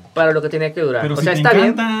para lo que tenía que durar. Pero o si sea, te está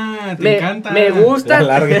encanta, te bien. encanta. Me gusta.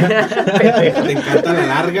 La larga. Te encanta la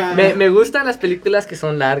larga. Me gustan las películas que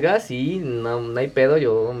son largas y no hay pedo.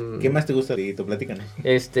 Yo. ¿Qué más te gusta, Dieguito? Platícanos.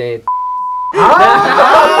 ¡Estás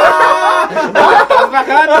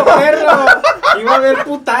bajando, perro! Iba a haber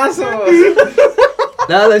putazos.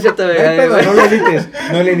 No es cierto, güey. No hay pedo, no le edites.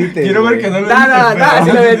 No le edites. Quiero ver güey. que no lo No,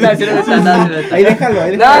 sí lo metas, sí lo metas. Ahí déjalo,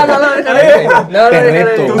 ahí No, déjalo. déjalo. No, Te déjalo.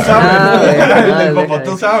 reto. Tú sabes, No, del déjalo. popo,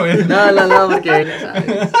 tú sabes. No, porque.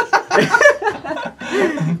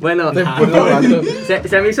 Bueno,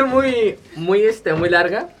 se me hizo muy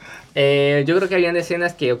larga. Yo creo que habían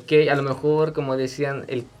escenas que, ok, a lo mejor, como decían,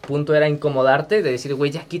 el punto era incomodarte, de decir,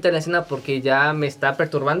 güey, ya quita la escena porque ya me está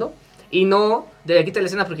perturbando. Y no, de quita la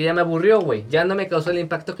escena porque ya me aburrió, güey. Ya no me causó el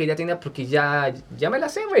impacto que ya tenía porque ya me la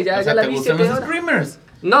sé, güey. Ya, O sea, ya la ¿te vi gustan 7 los horas. screamers?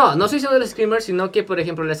 No soy solo de los screamers, sino que, por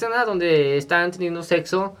ejemplo, la escena donde están teniendo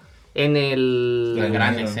sexo en el... La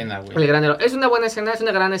gran escena, El güey. granero. Es una buena escena, es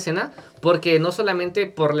una gran escena, porque no solamente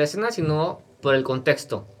por la escena, sino por el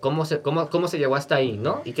contexto. Cómo se llegó hasta ahí,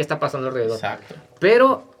 ¿no? Y qué está pasando alrededor. Exacto.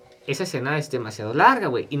 Pero esa escena es demasiado larga,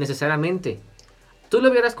 güey, innecesariamente. Tú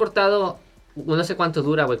lo hubieras cortado, no sé cuánto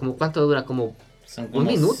dura, güey, ¿cuánto dura? Como... Son ¿Un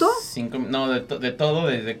minuto? 5, no, de todo,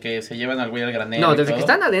 desde que se llevan al güey al granero. No, y desde todo. que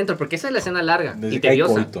están adentro, porque esa es la escena larga Desde y que hay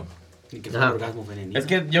tediosa. coito. Y que fue Ajá. un orgasmo femenino. Es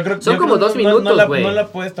que yo creo que Son como 2 minutos, güey. No la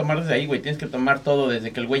puedes tomar desde ahí, güey. Tienes que tomar todo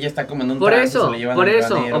desde que el güey ya está como en un Por trance, eso, se lo llevan al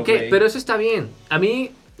granero, ok, güey. pero eso está bien. A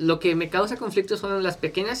mí lo que me causa conflicto son las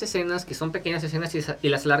pequeñas escenas, que son pequeñas escenas y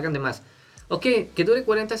las alargan de más. Ok, que dure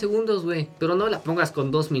 40 segundos, güey, pero no la pongas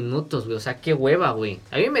con 2 minutos, güey, o sea, qué hueva, güey.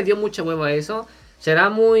 A mí me dio mucha hueva eso. Será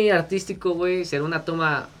muy artístico, güey, será una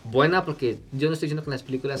toma buena, porque yo no estoy diciendo que las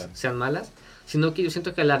películas sean malas, sino que yo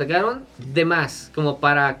siento que alargaron de más, como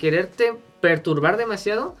para quererte perturbar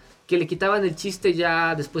demasiado, que le quitaban el chiste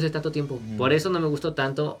ya después de tanto tiempo. Por eso no me gustó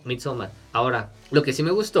tanto Midsommar. Ahora, lo que sí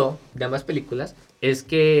me gustó de ambas películas es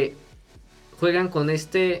que juegan con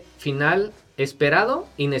este final esperado,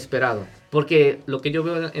 inesperado. Porque lo que yo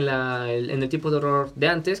veo en el tipo de horror de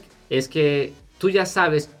antes es que tú ya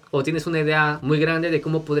sabes o tienes una idea muy grande de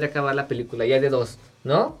cómo podría acabar la película, ya de 2,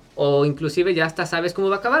 ¿no? O inclusive ya hasta sabes cómo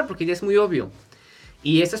va a acabar porque ya es muy obvio.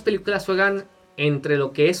 Y estas películas juegan entre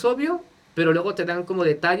lo que es obvio, pero luego te dan como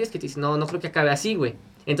detalles que te dicen, no creo que acabe así, güey.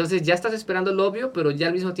 Entonces ya estás esperando lo obvio, pero ya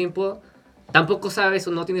al mismo tiempo tampoco sabes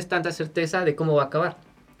o no tienes tanta certeza de cómo va a acabar.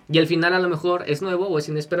 Y el final a lo mejor es nuevo o es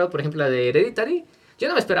inesperado. Por ejemplo, la de Hereditary, yo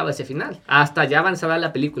no me esperaba ese final. Hasta ya avanzaba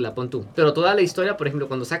la película, pon tú. Pero toda la historia, por ejemplo,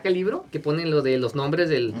 cuando saca el libro, que ponen lo de los nombres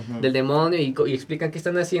del demonio y explican qué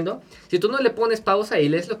están haciendo. Si tú no le pones pausa y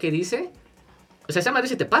lees lo que dice, o sea, esa madre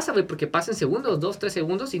se te pasa, güey, porque pasa en segundos, 2, 3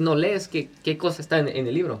 segundos y no lees qué cosa está en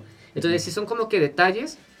el libro. Entonces, sí son como que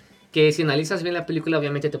detalles que si analizas bien la película,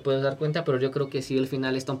 obviamente te puedes dar cuenta, pero yo creo que sí el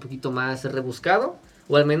final está un poquito más rebuscado,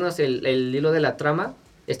 o al menos el hilo de la trama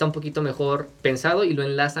está un poquito mejor pensado y lo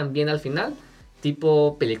enlazan bien al final,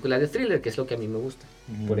 tipo película de thriller, que es lo que a mí me gusta,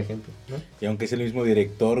 por ejemplo, ¿no? Y aunque es el mismo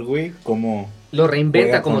director, güey, como... Lo reinventa,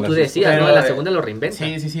 Juega como con tú las- decías, Pero, ¿no? La segunda lo reinventa.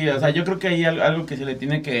 Sí, o sea, yo creo que hay algo que se le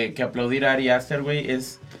tiene que aplaudir a Ari Aster, güey,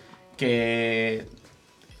 es que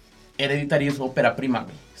Hereditary es su ópera prima,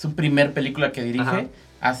 güey. Es su primer película que dirige, Ajá.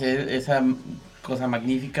 hace esa cosa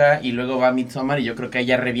magnífica y luego va a Midsommar y yo creo que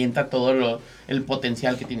ella revienta todo el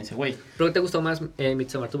potencial que tiene ese güey. ¿Pero te gustó más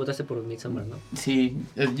Midsommar? Tú votaste por Midsommar, ¿no? Sí,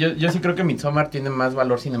 yo sí creo que Midsommar tiene más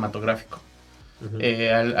valor cinematográfico. Ujú.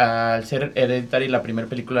 Al ser Hereditary la primera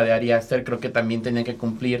película de Ari Aster, creo que también tenía que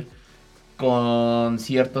cumplir con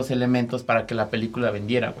ciertos elementos para que la película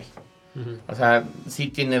vendiera, güey. Ujú. O sea, sí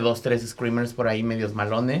tiene 2, 3 screamers por ahí medios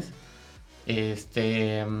malones.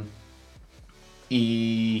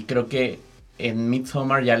 Y creo que en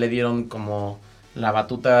Midsommar ya le dieron como la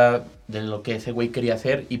batuta de lo que ese güey quería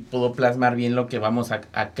hacer y pudo plasmar bien lo que vamos a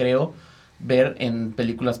creo, ver en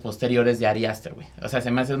películas posteriores de Ari Aster, güey. O sea,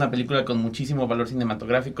 se me hace una película con muchísimo valor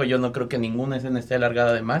cinematográfico. Yo no creo que ninguna escena esté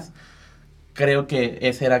alargada de más. Creo que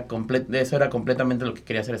eso era completamente lo que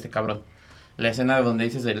quería hacer este cabrón. La escena donde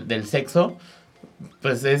dices del sexo,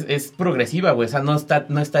 pues es progresiva, güey. O sea, no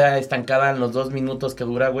está estancada en los 2 minutos que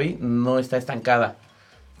dura, güey. No está estancada.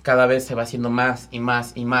 Cada vez se va haciendo más y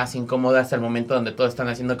más y más incómoda hasta el momento donde todos están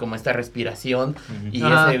haciendo como esta respiración.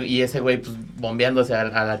 Y ese güey, pues, bombeándose a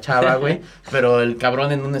la chava, güey. Pero el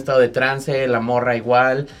cabrón en un estado de trance, la morra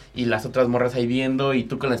igual, y las otras morras ahí viendo, y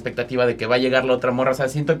tú con la expectativa de que va a llegar la otra morra. O sea,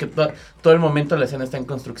 siento que todo el momento la escena está en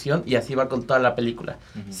construcción y así va con toda la película.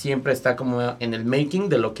 Siempre está como en el making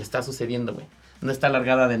de lo que está sucediendo, güey. No está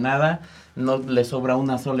alargada de nada, no le sobra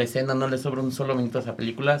una sola escena, no le sobra un solo minuto a esa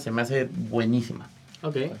película. Se me hace buenísima.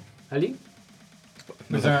 Ok. ¿Ali?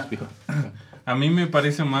 O sea, a mí me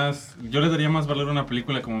parece más... Yo le daría más valor a una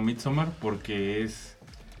película como Midsommar porque es,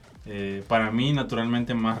 para mí,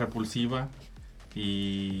 naturalmente más repulsiva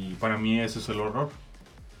y para mí eso es el horror,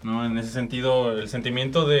 ¿no? En ese sentido, el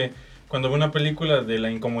sentimiento de... Cuando veo una película, de la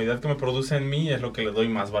incomodidad que me produce en mí es lo que le doy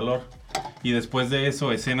más valor. Y después de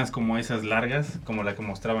eso, escenas como esas largas, como la que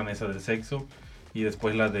mostraban esa del sexo, y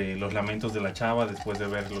después la de los lamentos de la chava, después de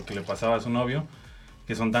ver lo que le pasaba a su novio,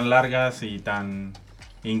 que son tan largas y tan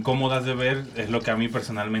incómodas de ver, es lo que a mí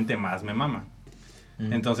personalmente más me mama.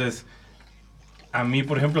 Entonces, a mí,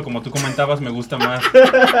 por ejemplo, como tú comentabas, me gusta más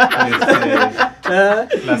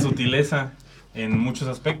la sutileza en muchos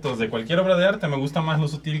aspectos. De cualquier obra de arte me gusta más lo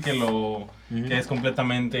sutil que lo que es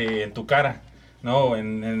completamente en tu cara, ¿no?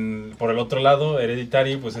 Por el otro lado,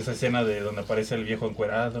 Hereditary, pues esa escena de donde aparece el viejo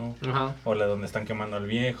encuerado, o la donde están quemando al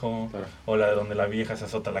viejo, o la de donde la vieja se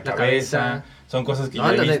azota la cabeza. Son cosas que yo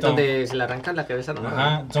he visto. Donde se le arranca la cabeza, ¿no?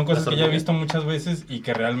 Ajá, son cosas que ya he visto muchas veces y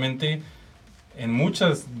que realmente en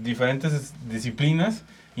muchas diferentes disciplinas,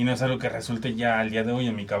 y no es algo que resulte ya al día de hoy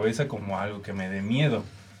en mi cabeza como algo que me dé miedo,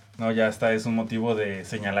 ¿no? Ya hasta es un motivo de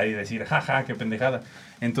señalar y decir, jaja, qué pendejada.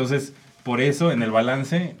 Entonces, por eso, en el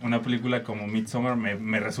balance, una película como Midsommar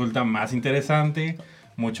me resulta más interesante,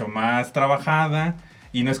 mucho más trabajada,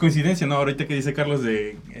 y no es coincidencia, ¿no? Ahorita que dice Carlos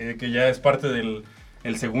de que ya es parte del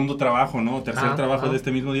el segundo trabajo, ¿no? Tercer trabajo de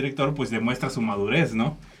este mismo director, pues demuestra su madurez,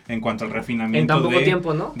 ¿no? En cuanto al refinamiento en tan poco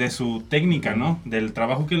tiempo, ¿no? de su técnica, ¿no? Del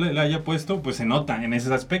trabajo que le haya puesto, pues se nota en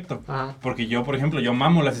ese aspecto. Porque yo, por ejemplo, yo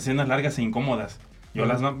mamo las escenas largas e incómodas. Yo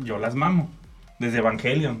las mamo. Desde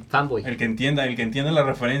Evangelion. Fanboy. El que entienda la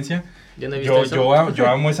referencia. Yo no he visto eso. Yo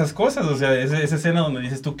amo esas cosas. O sea, esa escena donde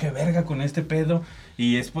dices tú, qué verga con este pedo.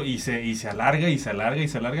 Y se alarga y se alarga y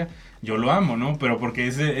se alarga. Yo lo amo, ¿no? Pero porque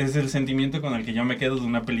ese es el sentimiento con el que yo me quedo de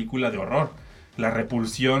una película de horror. La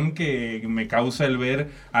repulsión que me causa el ver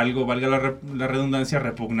algo, valga la redundancia,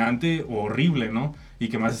 repugnante o horrible, ¿no? Y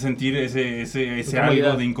que me hace sentir ese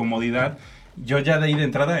algo de incomodidad. Yo ya de ahí de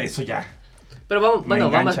entrada, eso ya. Pero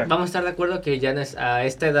vamos a estar de acuerdo que ya a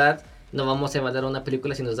esta edad no vamos a evaluar una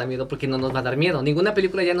película si nos da miedo, porque no nos va a dar miedo. Ninguna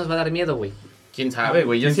película ya nos va a dar miedo, güey. ¿Quién sabe,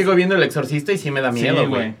 güey? Yo sigo viendo El Exorcista y sí me da miedo,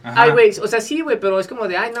 güey. Ay, güey, o sea, sí, güey, pero es como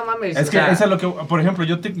de, ay, no mames. Es que eso es lo que, por ejemplo,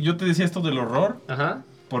 yo te decía esto del horror. Ajá.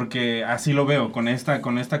 Porque así lo veo, con esta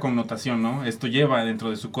connotación, ¿no? Esto lleva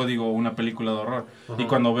dentro de su código una película de horror. Y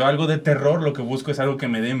cuando veo algo de terror, lo que busco es algo que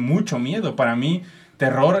me dé mucho miedo. Para mí,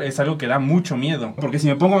 terror es algo que da mucho miedo. Porque si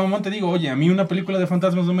me pongo mamón, te digo, oye, a mí una película de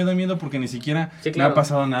fantasmas no me da miedo porque ni siquiera me ha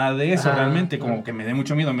pasado nada de eso realmente. Como que me dé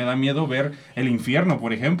mucho miedo. Me da miedo ver el infierno,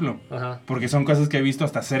 por ejemplo. Porque son cosas que he visto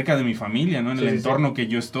hasta cerca de mi familia, ¿no? En el entorno que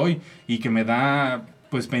yo estoy. Y que me da,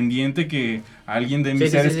 pues, pendiente que alguien de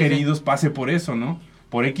mis seres queridos pase por eso, ¿no?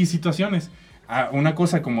 Por X situaciones. Una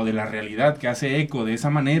cosa como de la realidad que hace eco de esa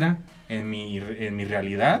manera en mi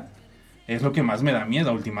realidad es lo que más me da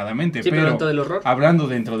miedo últimamente. Sí, pero dentro del horror. Hablando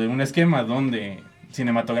dentro de un esquema donde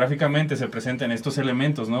cinematográficamente se presentan estos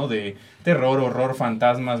elementos, ¿no? De terror, horror,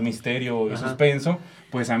 fantasmas, misterio y suspenso,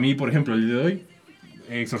 pues a mí, por ejemplo, el día de hoy,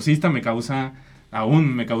 Exorcista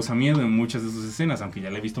aún me causa miedo en muchas de sus escenas, aunque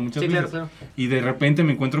ya la he visto muchas veces. Claro. Y de repente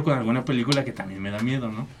me encuentro con alguna película que también me da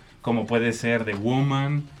miedo, ¿no? Como puede ser The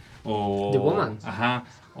Woman o... The Woman. Ajá.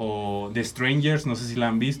 O The Strangers, no sé si la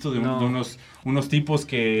han visto, de unos tipos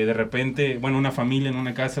que de repente, bueno, una familia en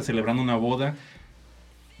una casa celebrando una boda,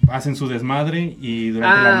 hacen su desmadre y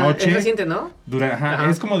durante la noche... Es reciente, ¿no?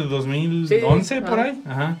 Es como de 2011 por ahí.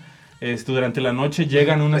 Ajá. durante la noche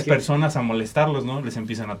llegan unas personas a molestarlos, ¿no? Les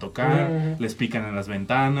empiezan a tocar, les pican en las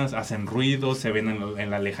ventanas, hacen ruidos, se ven en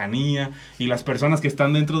la lejanía, y las personas que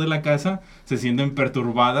están dentro de la casa se sienten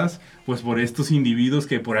perturbadas, pues por estos individuos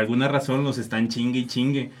que por alguna razón los están chingue y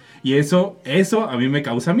chingue. Y eso a mí me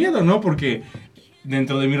causa miedo, ¿no? Porque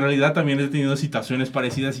dentro de mi realidad también he tenido situaciones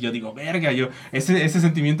parecidas y yo digo, verga, ese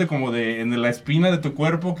sentimiento como de en la espina de tu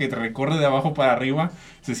cuerpo que te recorre de abajo para arriba,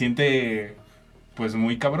 se siente pues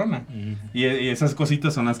muy cabrona. Y esas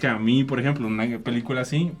cositas son las que a mí, por ejemplo, una película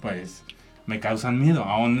así, pues me causan miedo.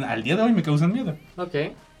 Aún al día de hoy me causan miedo. Ok.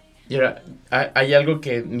 Y ahora, hay algo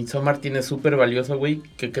que Midsommar tiene súper valioso, güey,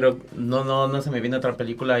 que creo, no se me viene otra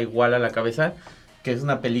película igual a la cabeza, que es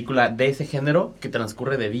una película de ese género que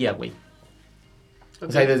transcurre de día, güey. Okay.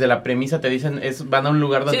 O sea, y desde la premisa te dicen, van a un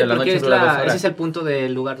lugar donde la noche dura 2 horas. Ese es el punto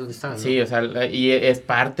del lugar donde están, ¿no? Sí, o sea, y es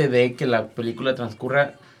parte de que la película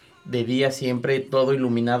transcurra de día siempre, todo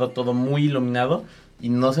iluminado, todo muy iluminado. Y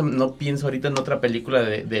no pienso ahorita en otra película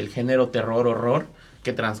del género terror, horror,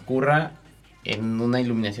 que transcurra en una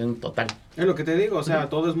iluminación total. Es lo que te digo, o sea,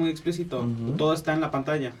 todo es muy explícito, todo está en la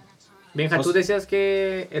pantalla. Benja, ¿tú decías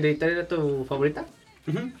que Hereditary era tu favorita?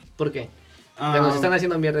 ¿Por qué? Nos están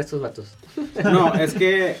haciendo mierda estos vatos. No, es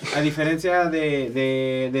que a diferencia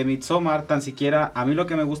de Midsommar, tan siquiera, a mí lo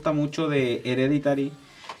que me gusta mucho de Hereditary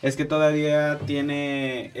es que todavía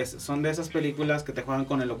son de esas películas que te juegan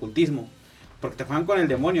con el ocultismo, porque te juegan con el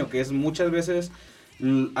demonio, que es muchas veces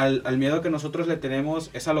al miedo que nosotros le tenemos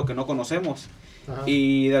es a lo que no conocemos. Ajá.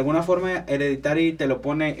 Y de alguna forma Hereditary te lo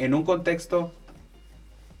pone en un contexto,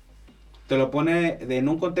 en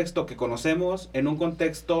un contexto que conocemos, en un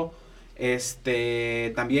contexto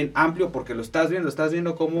también amplio, porque lo estás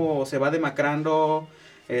viendo cómo se va demacrando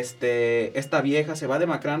esta vieja, se va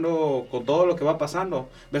demacrando con todo lo que va pasando.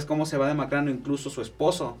 Ves cómo se va demacrando incluso su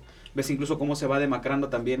esposo, ves incluso cómo se va demacrando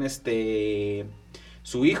también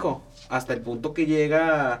su hijo, hasta el punto que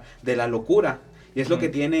llega de la locura. Y es lo que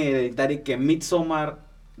tiene Hereditary, que Midsommar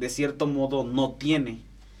de cierto modo no tiene.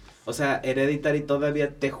 O sea, Hereditary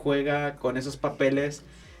todavía te juega con esos papeles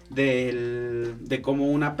de cómo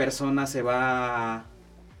una persona se va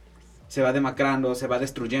demacrando, se va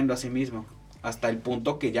destruyendo a sí mismo, hasta el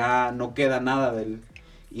punto que ya no queda nada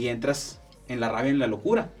y entras en la rabia y en la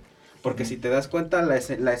locura. Porque si te das cuenta, la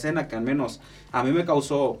escena que al menos a mí me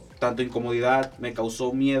causó tanto incomodidad, me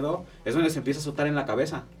causó miedo, es donde se empieza a soltar en la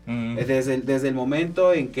cabeza. Desde el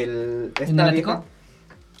momento en que ¿En el ático?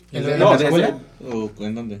 ¿En la escuela? ¿O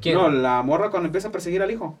en dónde? ¿Quién? No, la morra cuando empieza a perseguir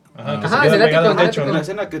al hijo. Ajá, desde el ático. La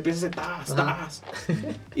escena que empieza a hacer tas.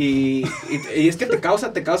 Y es que te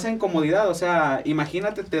causa incomodidad. O sea,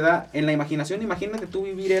 imagínate, te da, en la imaginación, imagínate tú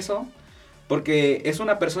vivir eso, porque es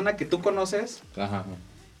una persona que tú conoces. Ajá.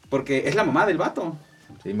 Porque es la mamá del vato.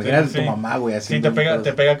 Sí, imagínate tu mamá, güey, así. Sí, te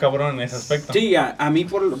pega cabrón en ese aspecto. Sí, a mí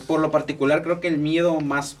por lo particular creo que el miedo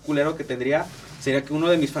más culero que tendría sería que uno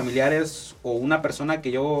de mis familiares o una persona que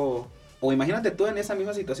yo... O imagínate tú en esa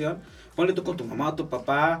misma situación, ponle tú con tu mamá o tu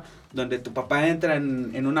papá, donde tu papá entra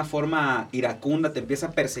en una forma iracunda, te empieza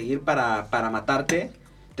a perseguir para matarte,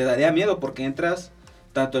 te daría miedo porque entras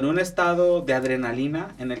tanto en un estado de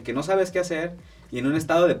adrenalina en el que no sabes qué hacer y en un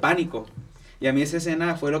estado de pánico. Y a mí esa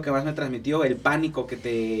escena fue lo que más me transmitió, el pánico que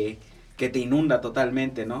te inunda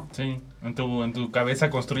totalmente, ¿no? Sí, en tu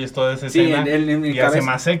cabeza construyes toda esa escena en mi y cabeza hace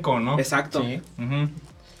más eco, ¿no? Exacto. Sí.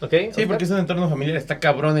 Okay, sí, porque es un entorno familiar, está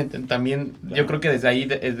cabrón también. Claro. Yo creo que desde ahí,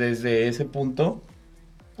 desde ese punto,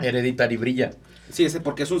 Hereditary brilla. Sí,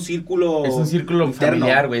 porque es un círculo. Es un círculo interno.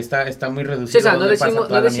 Familiar, güey. Está muy reducido. Sí, o sea, no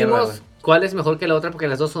decimos cuál es mejor que la otra, porque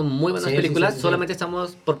las dos son muy buenas películas. Sí. Solamente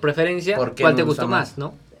estamos por preferencia. ¿Cuál te gustó más,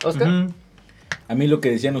 no? Oscar. A mí lo que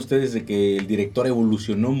decían ustedes de que el director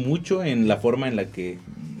evolucionó mucho en la forma en la que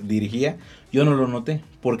dirigía, yo no lo noté.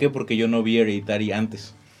 ¿Por qué? Porque yo no vi Hereditary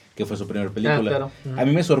antes, que fue su primera película. Claro. A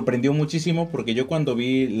mí me sorprendió muchísimo porque yo cuando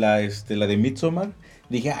vi la de Midsommar,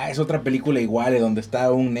 dije, es otra película igual, donde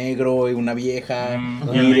está un negro y una vieja,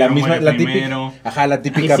 y la misma, la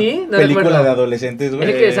típica película de adolescentes, güey.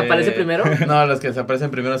 ¿Es el que desaparece primero? No, los que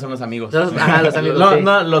desaparecen primero son los amigos. Los amigos,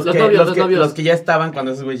 los que ya estaban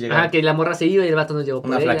cuando esos güeyes llegaron. Que la morra se iba y el vato nos llevó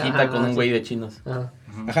por una flaquita con un güey de chinos.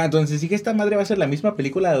 Entonces sí que esta madre va a ser la misma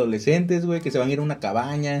película de adolescentes, güey, que se van a ir a una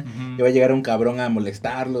cabaña, que va a llegar un cabrón a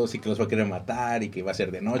molestarlos y que los va a querer matar y que va a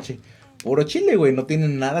ser de noche. Puro chile, güey, no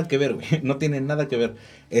tienen nada que ver, güey, no tienen nada que ver.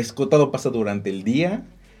 Todo pasa durante el día,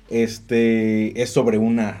 Es sobre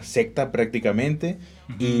una secta prácticamente.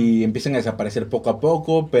 Y empiezan a desaparecer poco a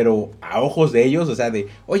poco, pero a ojos de ellos, o sea, de,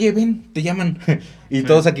 oye, ven, te llaman. Y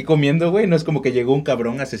todos aquí comiendo, güey. No es como que llegó un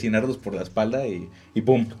cabrón a asesinarlos por la espalda y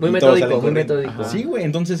pum. Muy y todos metódico, salen muy corriendo. metódico. Sí, güey.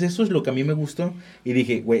 Entonces eso es lo que a mí me gustó. Y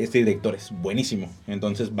dije, güey, este director es buenísimo.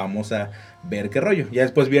 Entonces vamos a ver qué rollo. Ya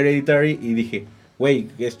después vi Hereditary y dije, güey,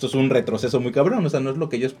 esto es un retroceso muy cabrón. O sea, no es lo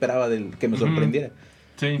que yo esperaba del que me sorprendiera.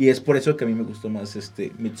 Sí. Y es por eso que a mí me gustó más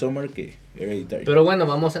Midsommar que Hereditary. Pero bueno,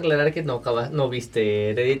 vamos a aclarar que no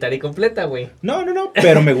viste Hereditary completa, güey. No,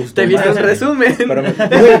 pero me gustó. Te viste más, un güey. resumen. Pero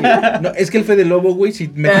güey, no, es que el Fede Lobo, güey,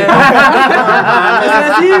 sí me... O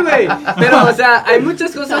sea, sí, güey. Pero, o sea, hay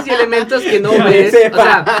muchas cosas y elementos que no ves. O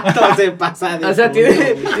sea, Todo se pasa de o sea punto,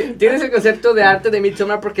 güey. tienes el concepto de arte de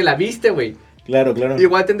Midsommar porque la viste, güey. Claro.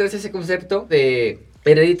 Igual tendrás ese concepto de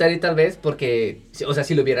Hereditary tal vez porque, o sea,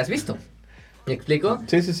 si lo hubieras visto. ¿Me explico?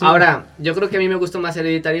 Sí. Ahora, yo creo que a mí me gusta más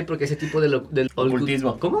Hereditary porque ese tipo del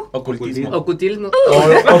Ocultismo. ¿Cómo? Ocultismo. Ocultismo.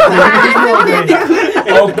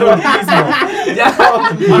 Ocultismo. Ya.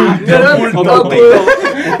 La verga.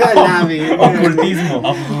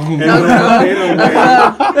 Ocultismo. Robatero,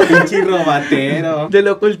 güey. Pinche robatero. Del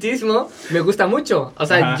ocultismo me gusta mucho. O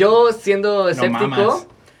sea, Ajá. yo siendo escéptico, mamas.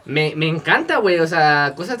 me encanta, güey. O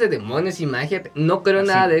sea, cosas de demonios y magia. No creo en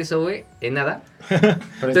nada de eso, güey. En nada.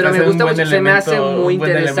 Pero me gusta mucho. Se me hace muy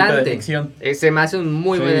interesante. Se me hace un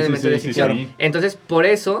muy buen elemento de ficción. Sí. Entonces, por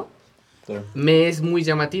eso Claro. me es muy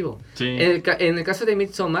llamativo. Sí. En el caso de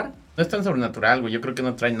Midsommar, No es tan sobrenatural, güey. Yo creo que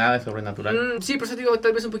no trae nada de sobrenatural. sí, por eso digo,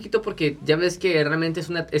 tal vez un poquito porque ya ves que realmente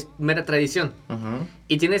es mera tradición. Ajá.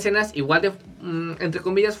 Y tiene escenas igual de, entre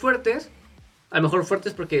comillas, fuertes. A lo mejor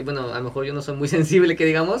fuertes porque, bueno, a lo mejor yo no soy muy sensible, que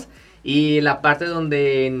digamos. Y la parte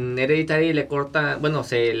donde en Hereditary le corta, bueno,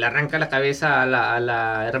 se le arranca la cabeza a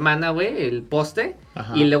la hermana, güey, el poste.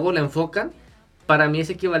 Ajá. Y luego la enfocan. Para mí es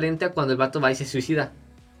equivalente a cuando el vato va y se suicida.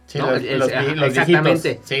 Sí, ¿no? los Exactamente.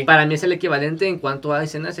 viejitos, sí. Para mí es el equivalente en cuanto a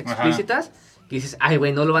escenas explícitas. Que dices, ay,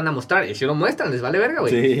 güey, no lo van a mostrar. Y si lo muestran, les vale verga,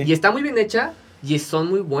 güey. Sí. Y está muy bien hecha. Y son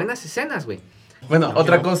muy buenas escenas, güey. Bueno,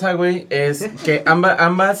 otra cosa, güey, es que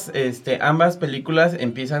ambas películas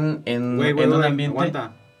empiezan en un ambiente...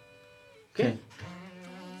 Aguanta. ¿Qué? Sí.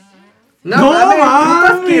 No, ¡No mames, puto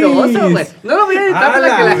mames! asqueroso, güey. No lo voy a editar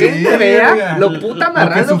para que la gente vea lo puta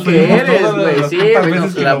marrano que eres, güey. Sí, güey.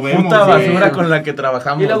 No. que La lo vemos, puta sí. basura con la que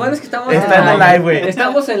trabajamos. Y lo bueno es que estamos Está en el live, güey.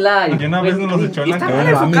 Estamos en live. Y una vez nos los echó en la Está cara. mal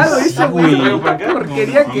enfocado mames, eso, sí, güey. güey. Puta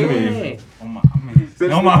porquería que. No mames.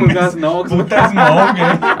 No mames. No, Puta smoke,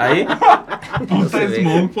 Ahí. Puta se ve.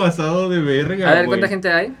 smoke pasado de verga. A ver, güey. ¿cuánta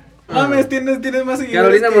gente hay? Mames, tienes más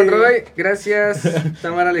seguidores. Carolina que- Monroy, gracias.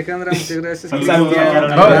 Tamara Alejandra, muchas gracias. Saludos a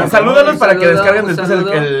Carolina. No, salúdalos para que saludo, descarguen un después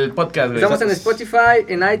saludo. el podcast, güey. Estamos en Spotify,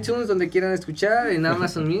 en iTunes, donde quieran escuchar, en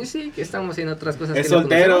Amazon Music, estamos en otras cosas Es que no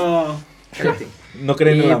conocemos. soltero. Cállate. No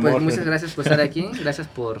creen en Y el pues amor. muchas gracias por estar aquí, gracias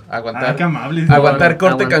por Aguantar. qué amables. Aguantar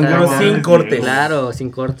corte Aguantar. canguro Aguantar. sin cortes. Claro,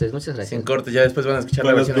 sin cortes, muchas gracias. Sin cortes, ya después van a escuchar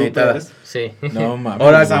la Con los versión editada. bloopers. Sí. No mames.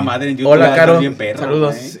 Hola, Esa madre en YouTube. Hola, la Caro. haces bien perro,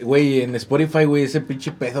 Saludos. güey. Güey, en Spotify, güey, ese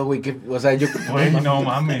pinche pedo, güey, que, o sea, yo... Güey, no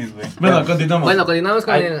mames, güey. Bueno, continuamos. Bueno, continuamos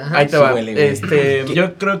con Ahí, el... ajá. ahí te va. Suele, güey.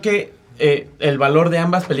 Yo creo que el valor de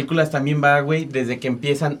ambas películas también va, güey, desde que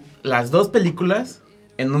empiezan las dos películas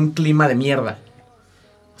en un clima de mierda.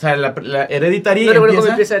 O sea, la Hereditary No recuerdo cómo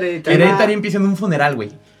empieza Hereditary. Hereditary empieza en un funeral, güey.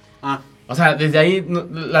 Ah, O sea, desde ahí...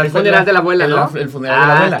 El funeral de la abuela, ¿no? El funeral de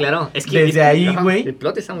la abuela. Claro. Es que Desde ahí, ajá, güey, el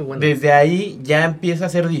plot está muy bueno. desde ahí ya empieza a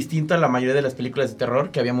ser distinto a la mayoría de las películas de terror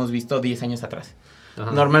que habíamos visto 10 años atrás. Ajá.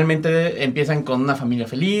 Normalmente empiezan con una familia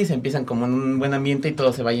feliz, empiezan como en un buen ambiente y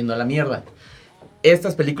todo se va yendo a la mierda.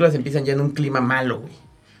 Estas películas empiezan ya en un clima malo, güey.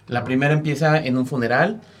 La primera empieza en un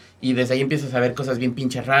funeral y desde ahí empiezas a ver cosas bien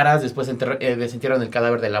pinches raras. Después desentierran el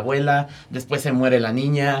cadáver de la abuela, después se muere la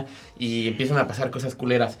niña y empiezan a pasar cosas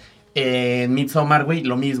culeras. En Midsommar, güey,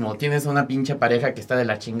 lo mismo. Tienes una pinche pareja que está de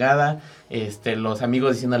la chingada. Los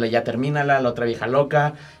amigos diciéndole ya termínala, la otra vieja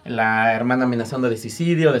loca, la hermana amenazando de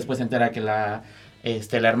suicidio, después se entera que la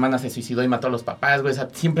hermana se suicidó y mató a los papás, güey. O sea,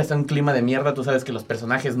 siempre está en un clima de mierda. Tú sabes que los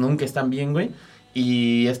personajes nunca están bien, güey.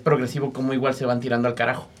 Y es progresivo como igual se van tirando al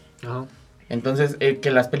carajo. Ajá. Entonces,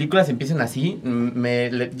 que las películas empiecen así,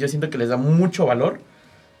 yo siento que les da mucho valor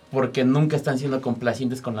porque nunca están siendo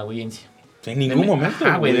complacientes con la audiencia. En ningún momento,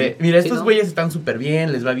 Ajá, güey. güey. Mira, Sí, estos ¿no? güeyes están súper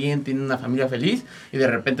bien, les va bien, tienen una familia feliz y de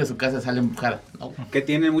repente su casa sale empujada. No. que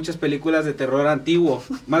tienen muchas películas de terror antiguo,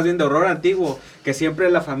 más bien de horror antiguo, que siempre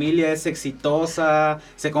la familia es exitosa,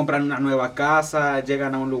 se compran una nueva casa,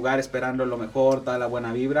 llegan a un lugar esperando lo mejor, toda la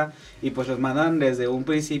buena vibra, y pues los mandan desde un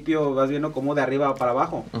principio, vas viendo como de arriba para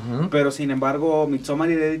abajo. Ujú. Pero sin embargo, Midsommar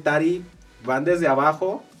y Hereditary van desde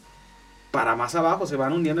abajo para más abajo, se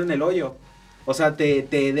van hundiendo en el hoyo. O sea, te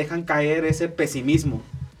dejan caer ese pesimismo.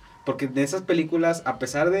 Porque de esas películas, a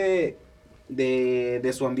pesar de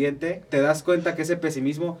su ambiente, te das cuenta que ese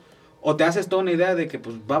pesimismo, o te haces toda una idea de que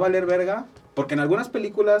pues va a valer verga. Porque en algunas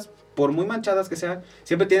películas, por muy manchadas que sean,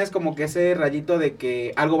 siempre tienes como que ese rayito de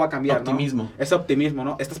que algo va a cambiar, Optimismo. ¿no? Ese optimismo,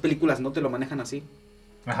 ¿no? Estas películas no te lo manejan así.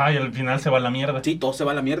 Ajá, y al final se va a la mierda. Sí, todo se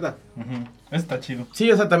va a la mierda. Ujú. Está chido.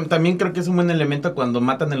 Sí, o sea, también creo que es un buen elemento cuando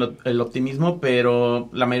matan el optimismo, pero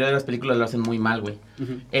la mayoría de las películas lo hacen muy mal, güey.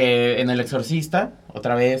 En El Exorcista,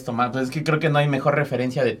 otra vez, pues es que creo que no hay mejor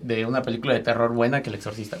referencia de una película de terror buena que El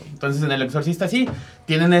Exorcista, güey. Entonces, en El Exorcista sí,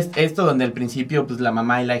 tienen esto donde al principio, pues la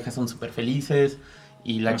mamá y la hija son súper felices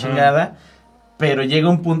y la chingada. Pero llega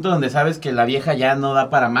un punto donde sabes que la vieja ya no da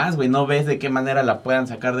para más, güey. No ves de qué manera la puedan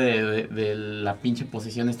sacar de la pinche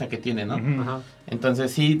posesión esta que tiene, ¿no? Ujú. Ajá.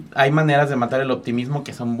 Entonces sí, hay maneras de matar el optimismo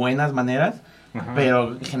que son buenas maneras, Ajá.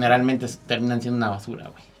 pero generalmente terminan siendo una basura,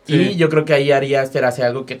 güey. Sí. Y yo creo que ahí Ari Aster hace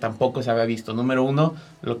algo que tampoco se había visto. Número uno,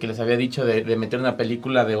 lo que les había dicho de meter una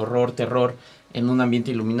película de horror, terror en un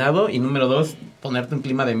ambiente iluminado. Y número dos, ponerte un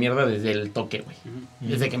clima de mierda desde el toque, güey.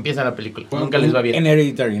 Desde que empieza la película. Nunca les va bien. En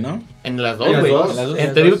Hereditary, ¿no? En las dos, En las güey. dos. En las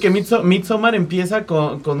dos. Te digo que Midsommar empieza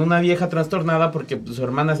con una vieja trastornada porque pues, su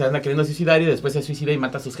hermana se anda queriendo suicidar y después se suicida y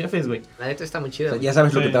mata a sus jefes, güey. La neta está muy O chida. sea, güey. ya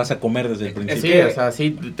sabes lo Sí. que te vas a comer desde el principio. Sí, que- o sea,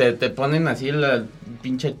 sí, te ponen así la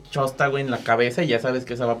pinche chosta, güey, en la cabeza y ya sabes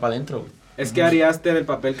que esa va para adentro, güey. Es que Ari Aster, el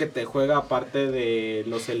papel que te juega, aparte de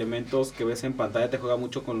los elementos que ves en pantalla, te juega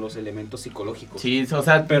mucho con los elementos psicológicos. Sí, o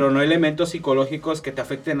sea, Pero no elementos psicológicos que te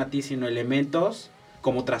afecten a ti, sino elementos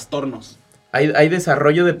como trastornos. hay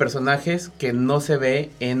desarrollo de personajes que no se ve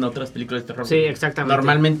en otras películas de terror. Sí, güey. exactamente.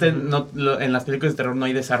 Normalmente en las películas de terror no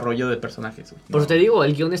hay desarrollo de personajes, güey. Por eso te digo,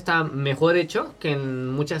 el guión está mejor hecho que en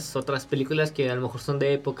muchas otras películas que a lo mejor son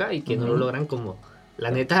de época y que no lo logran, como la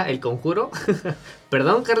neta, El Conjuro.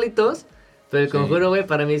 Perdón, Carlitos, pero El Sí. Conjuro, güey,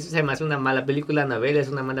 para mí se me hace una mala película. Annabelle es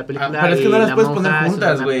una mala película. Pero es que y no las La puedes Monja poner es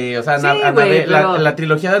juntas, una- güey. O sea, Sí, Annabelle- güey, pero la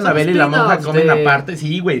trilogía de son Annabelle y la monja spin-offs comen de- aparte.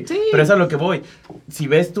 Sí, güey. Sí. Pero eso es a lo que voy. Si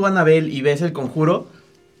ves tú Annabelle y ves El Conjuro,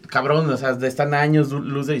 cabrón, o sea, están a años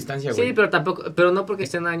luz de distancia, güey. Sí, pero tampoco, pero no porque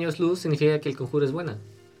estén años luz significa que El Conjuro es buena.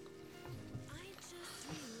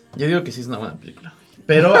 Yo digo que sí es una buena película.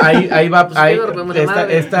 Pero ahí va, Pues, ahí, ¿qué nos rompemos la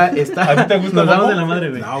madre? esta, ¿A ti te gusta nos damos Momo? de la madre,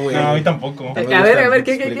 güey. No, güey. No, a mí tampoco. No me A gustan ver, las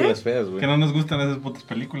 ¿qué? películas feas, güey. Que no nos gustan esas putas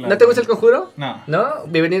películas. ¿No te gusta El Conjuro? No. ¿No?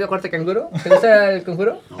 Bienvenido a Cuarto Canguro. ¿Te gusta El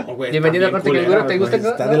Conjuro? No, güey. Bienvenido a está Cuarto bien Canguro. culera, ¿Te gusta?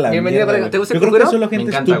 güey. Está de la Bienvenido a mierda, Cuarto- ¿Te gusta Yo El creo que Conjuro? solo gente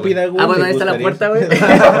Me encanta, estúpida, güey. Ah, bueno, le ahí está la gustaría.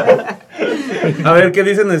 puerta, güey. A ver, ¿qué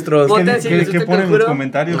dicen nuestros? Voten si les gusta ¿Qué El ponen en los Conjuro.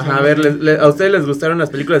 comentarios? Ajá, a ver, a ustedes les gustaron las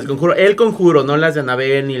películas del Conjuro. El Conjuro, no las de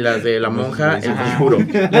Annabelle ni las de la monja, El Conjuro.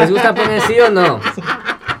 ¿Les gusta? Pongan sí o no.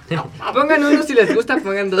 Pongan uno si les gusta,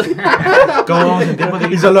 pongan dos. ¿Cómo vamos en tiempo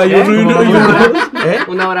de Y solo hay uno y ¿Cómo uno y vamos? uno. ¿Eh?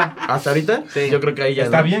 Una hora. ¿Hasta ahorita? Sí. Yo creo que ahí ya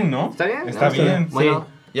Está no. bien, ¿no? ¿Está bien? Está No, bien. Sí, Bueno.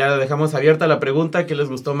 ya dejamos abierta la pregunta. ¿Qué les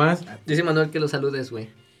gustó más? Dice Manuel que los saludes, güey.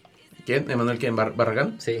 ¿Quién? ¿Emanuel quién?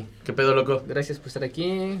 ¿Barragán? Sí. ¿Qué pedo, loco? Gracias por estar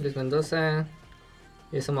aquí. Luis Mendoza.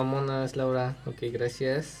 Eso, mamonas, Laura. Ok,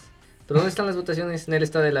 gracias. ¿Pero dónde están las votaciones? Nel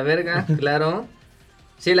está de la verga, claro.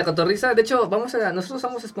 Sí, la cotorriza. De hecho, nosotros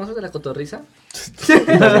somos sponsors de la cotorriza.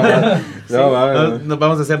 No, va, Nos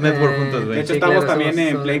vamos a hacer network juntos, De güey. hecho, Sí, estamos claro, también somos-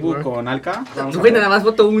 en somos Playbook network. con Alka. Vamos a Güey, ver. nada más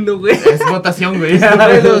voto uno, güey. Es votación, güey.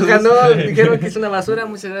 Bueno, ganó, dijeron que es una basura,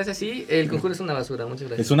 muchas gracias. Sí, El Conjuro es una basura, muchas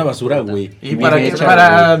gracias. Es una basura, güey. Y Bien para, hecha, para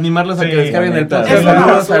güey. animarlos a que Sí, descarguen la el neta. podcast. Es una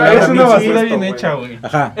Saludos a basura, Laura Es una Michi. basura esto, bien güey. hecha, güey.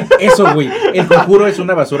 Ajá, eso, güey. El Conjuro es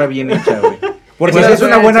una basura bien hecha, güey. Porque Pues si es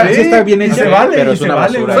una buena, sí, sí está bien y hecha, se vale, pero y es se una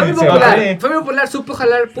vale, basura. Fue güey. muy Se popular, vale. fue muy popular, supo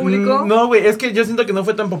jalar público. No, güey, es que yo siento que no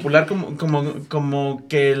fue tan popular como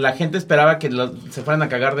que la gente esperaba que se fueran a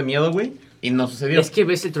cagar de miedo, güey. Y no sucedió. Es que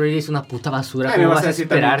ves el trailer y es una puta basura. Ay, me ¿Cómo vas vas a a decir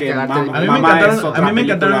esperar también que cagarte? mamá- A mí Mamá me es encantaron, otra a mí me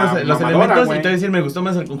encantaron película los mamadora, elementos güey. y te voy a decir, me gustó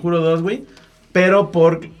más el Conjuro 2, güey. Pero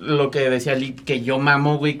por lo que decía Lee, que yo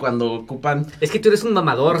mamo, güey, cuando ocupan... Es que tú eres un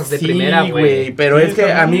mamador de Sí, primera, güey. pero Sí, es que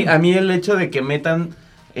está a mí, bien. a mí el hecho de que metan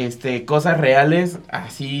cosas reales,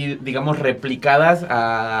 así, digamos, replicadas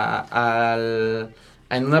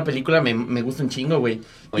en una película me gusta un chingo, güey.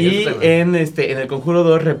 Oye, Y eso está en el Conjuro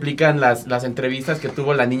 2 replican las entrevistas que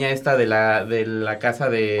tuvo la niña esta de la casa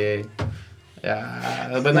de...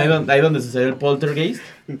 bueno, ahí donde sucedió el poltergeist.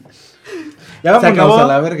 Ya Se acabó.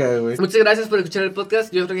 vámonos a la verga, güey. Muchas gracias por escuchar el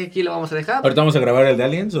podcast. Yo creo que aquí lo vamos a dejar. Ahorita vamos a grabar el de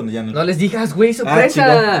Aliens, donde ya no... No les digas, güey, Ah,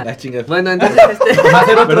 sorpresa. chinga. Bueno, entonces Va a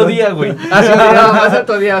ser otro Perdón. día, güey. Ah, sí, no, va a ser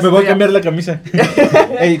otro día, va a Me ser voy a otro día. cambiar la camisa.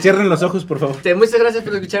 Ey, cierren los ojos, por favor. Muchas gracias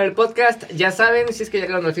por escuchar el podcast. Ya saben, si es que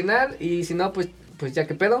llegaron al final. Y si no, pues ya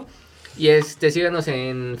que pedo. Y síganos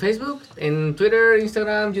en Facebook, en Twitter,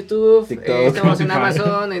 Instagram, YouTube. TikTok, Estamos en Spotify.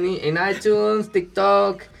 Amazon, en iTunes,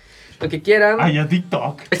 TikTok, lo que quieran. Ah, ya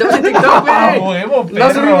TikTok. Estamos en TikTok, ¡Ah, güey. huevo, No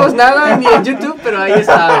perro! subimos nada ni en YouTube, pero ahí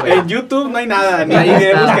está, güey. En YouTube no hay nada, ni Ahí me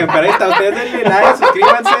está. busquen, pero ahí está. Ustedes denle like,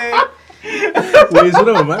 suscríbanse. Güey, es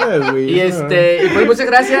una mamada, güey. Y y pues muchas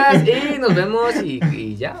gracias y nos vemos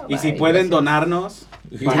y ya. Y si bye, pueden gracias. donarnos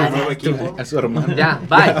para el nuevo equipo. A su hermano. Ya,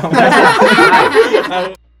 bye. Gracias.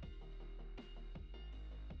 Bye.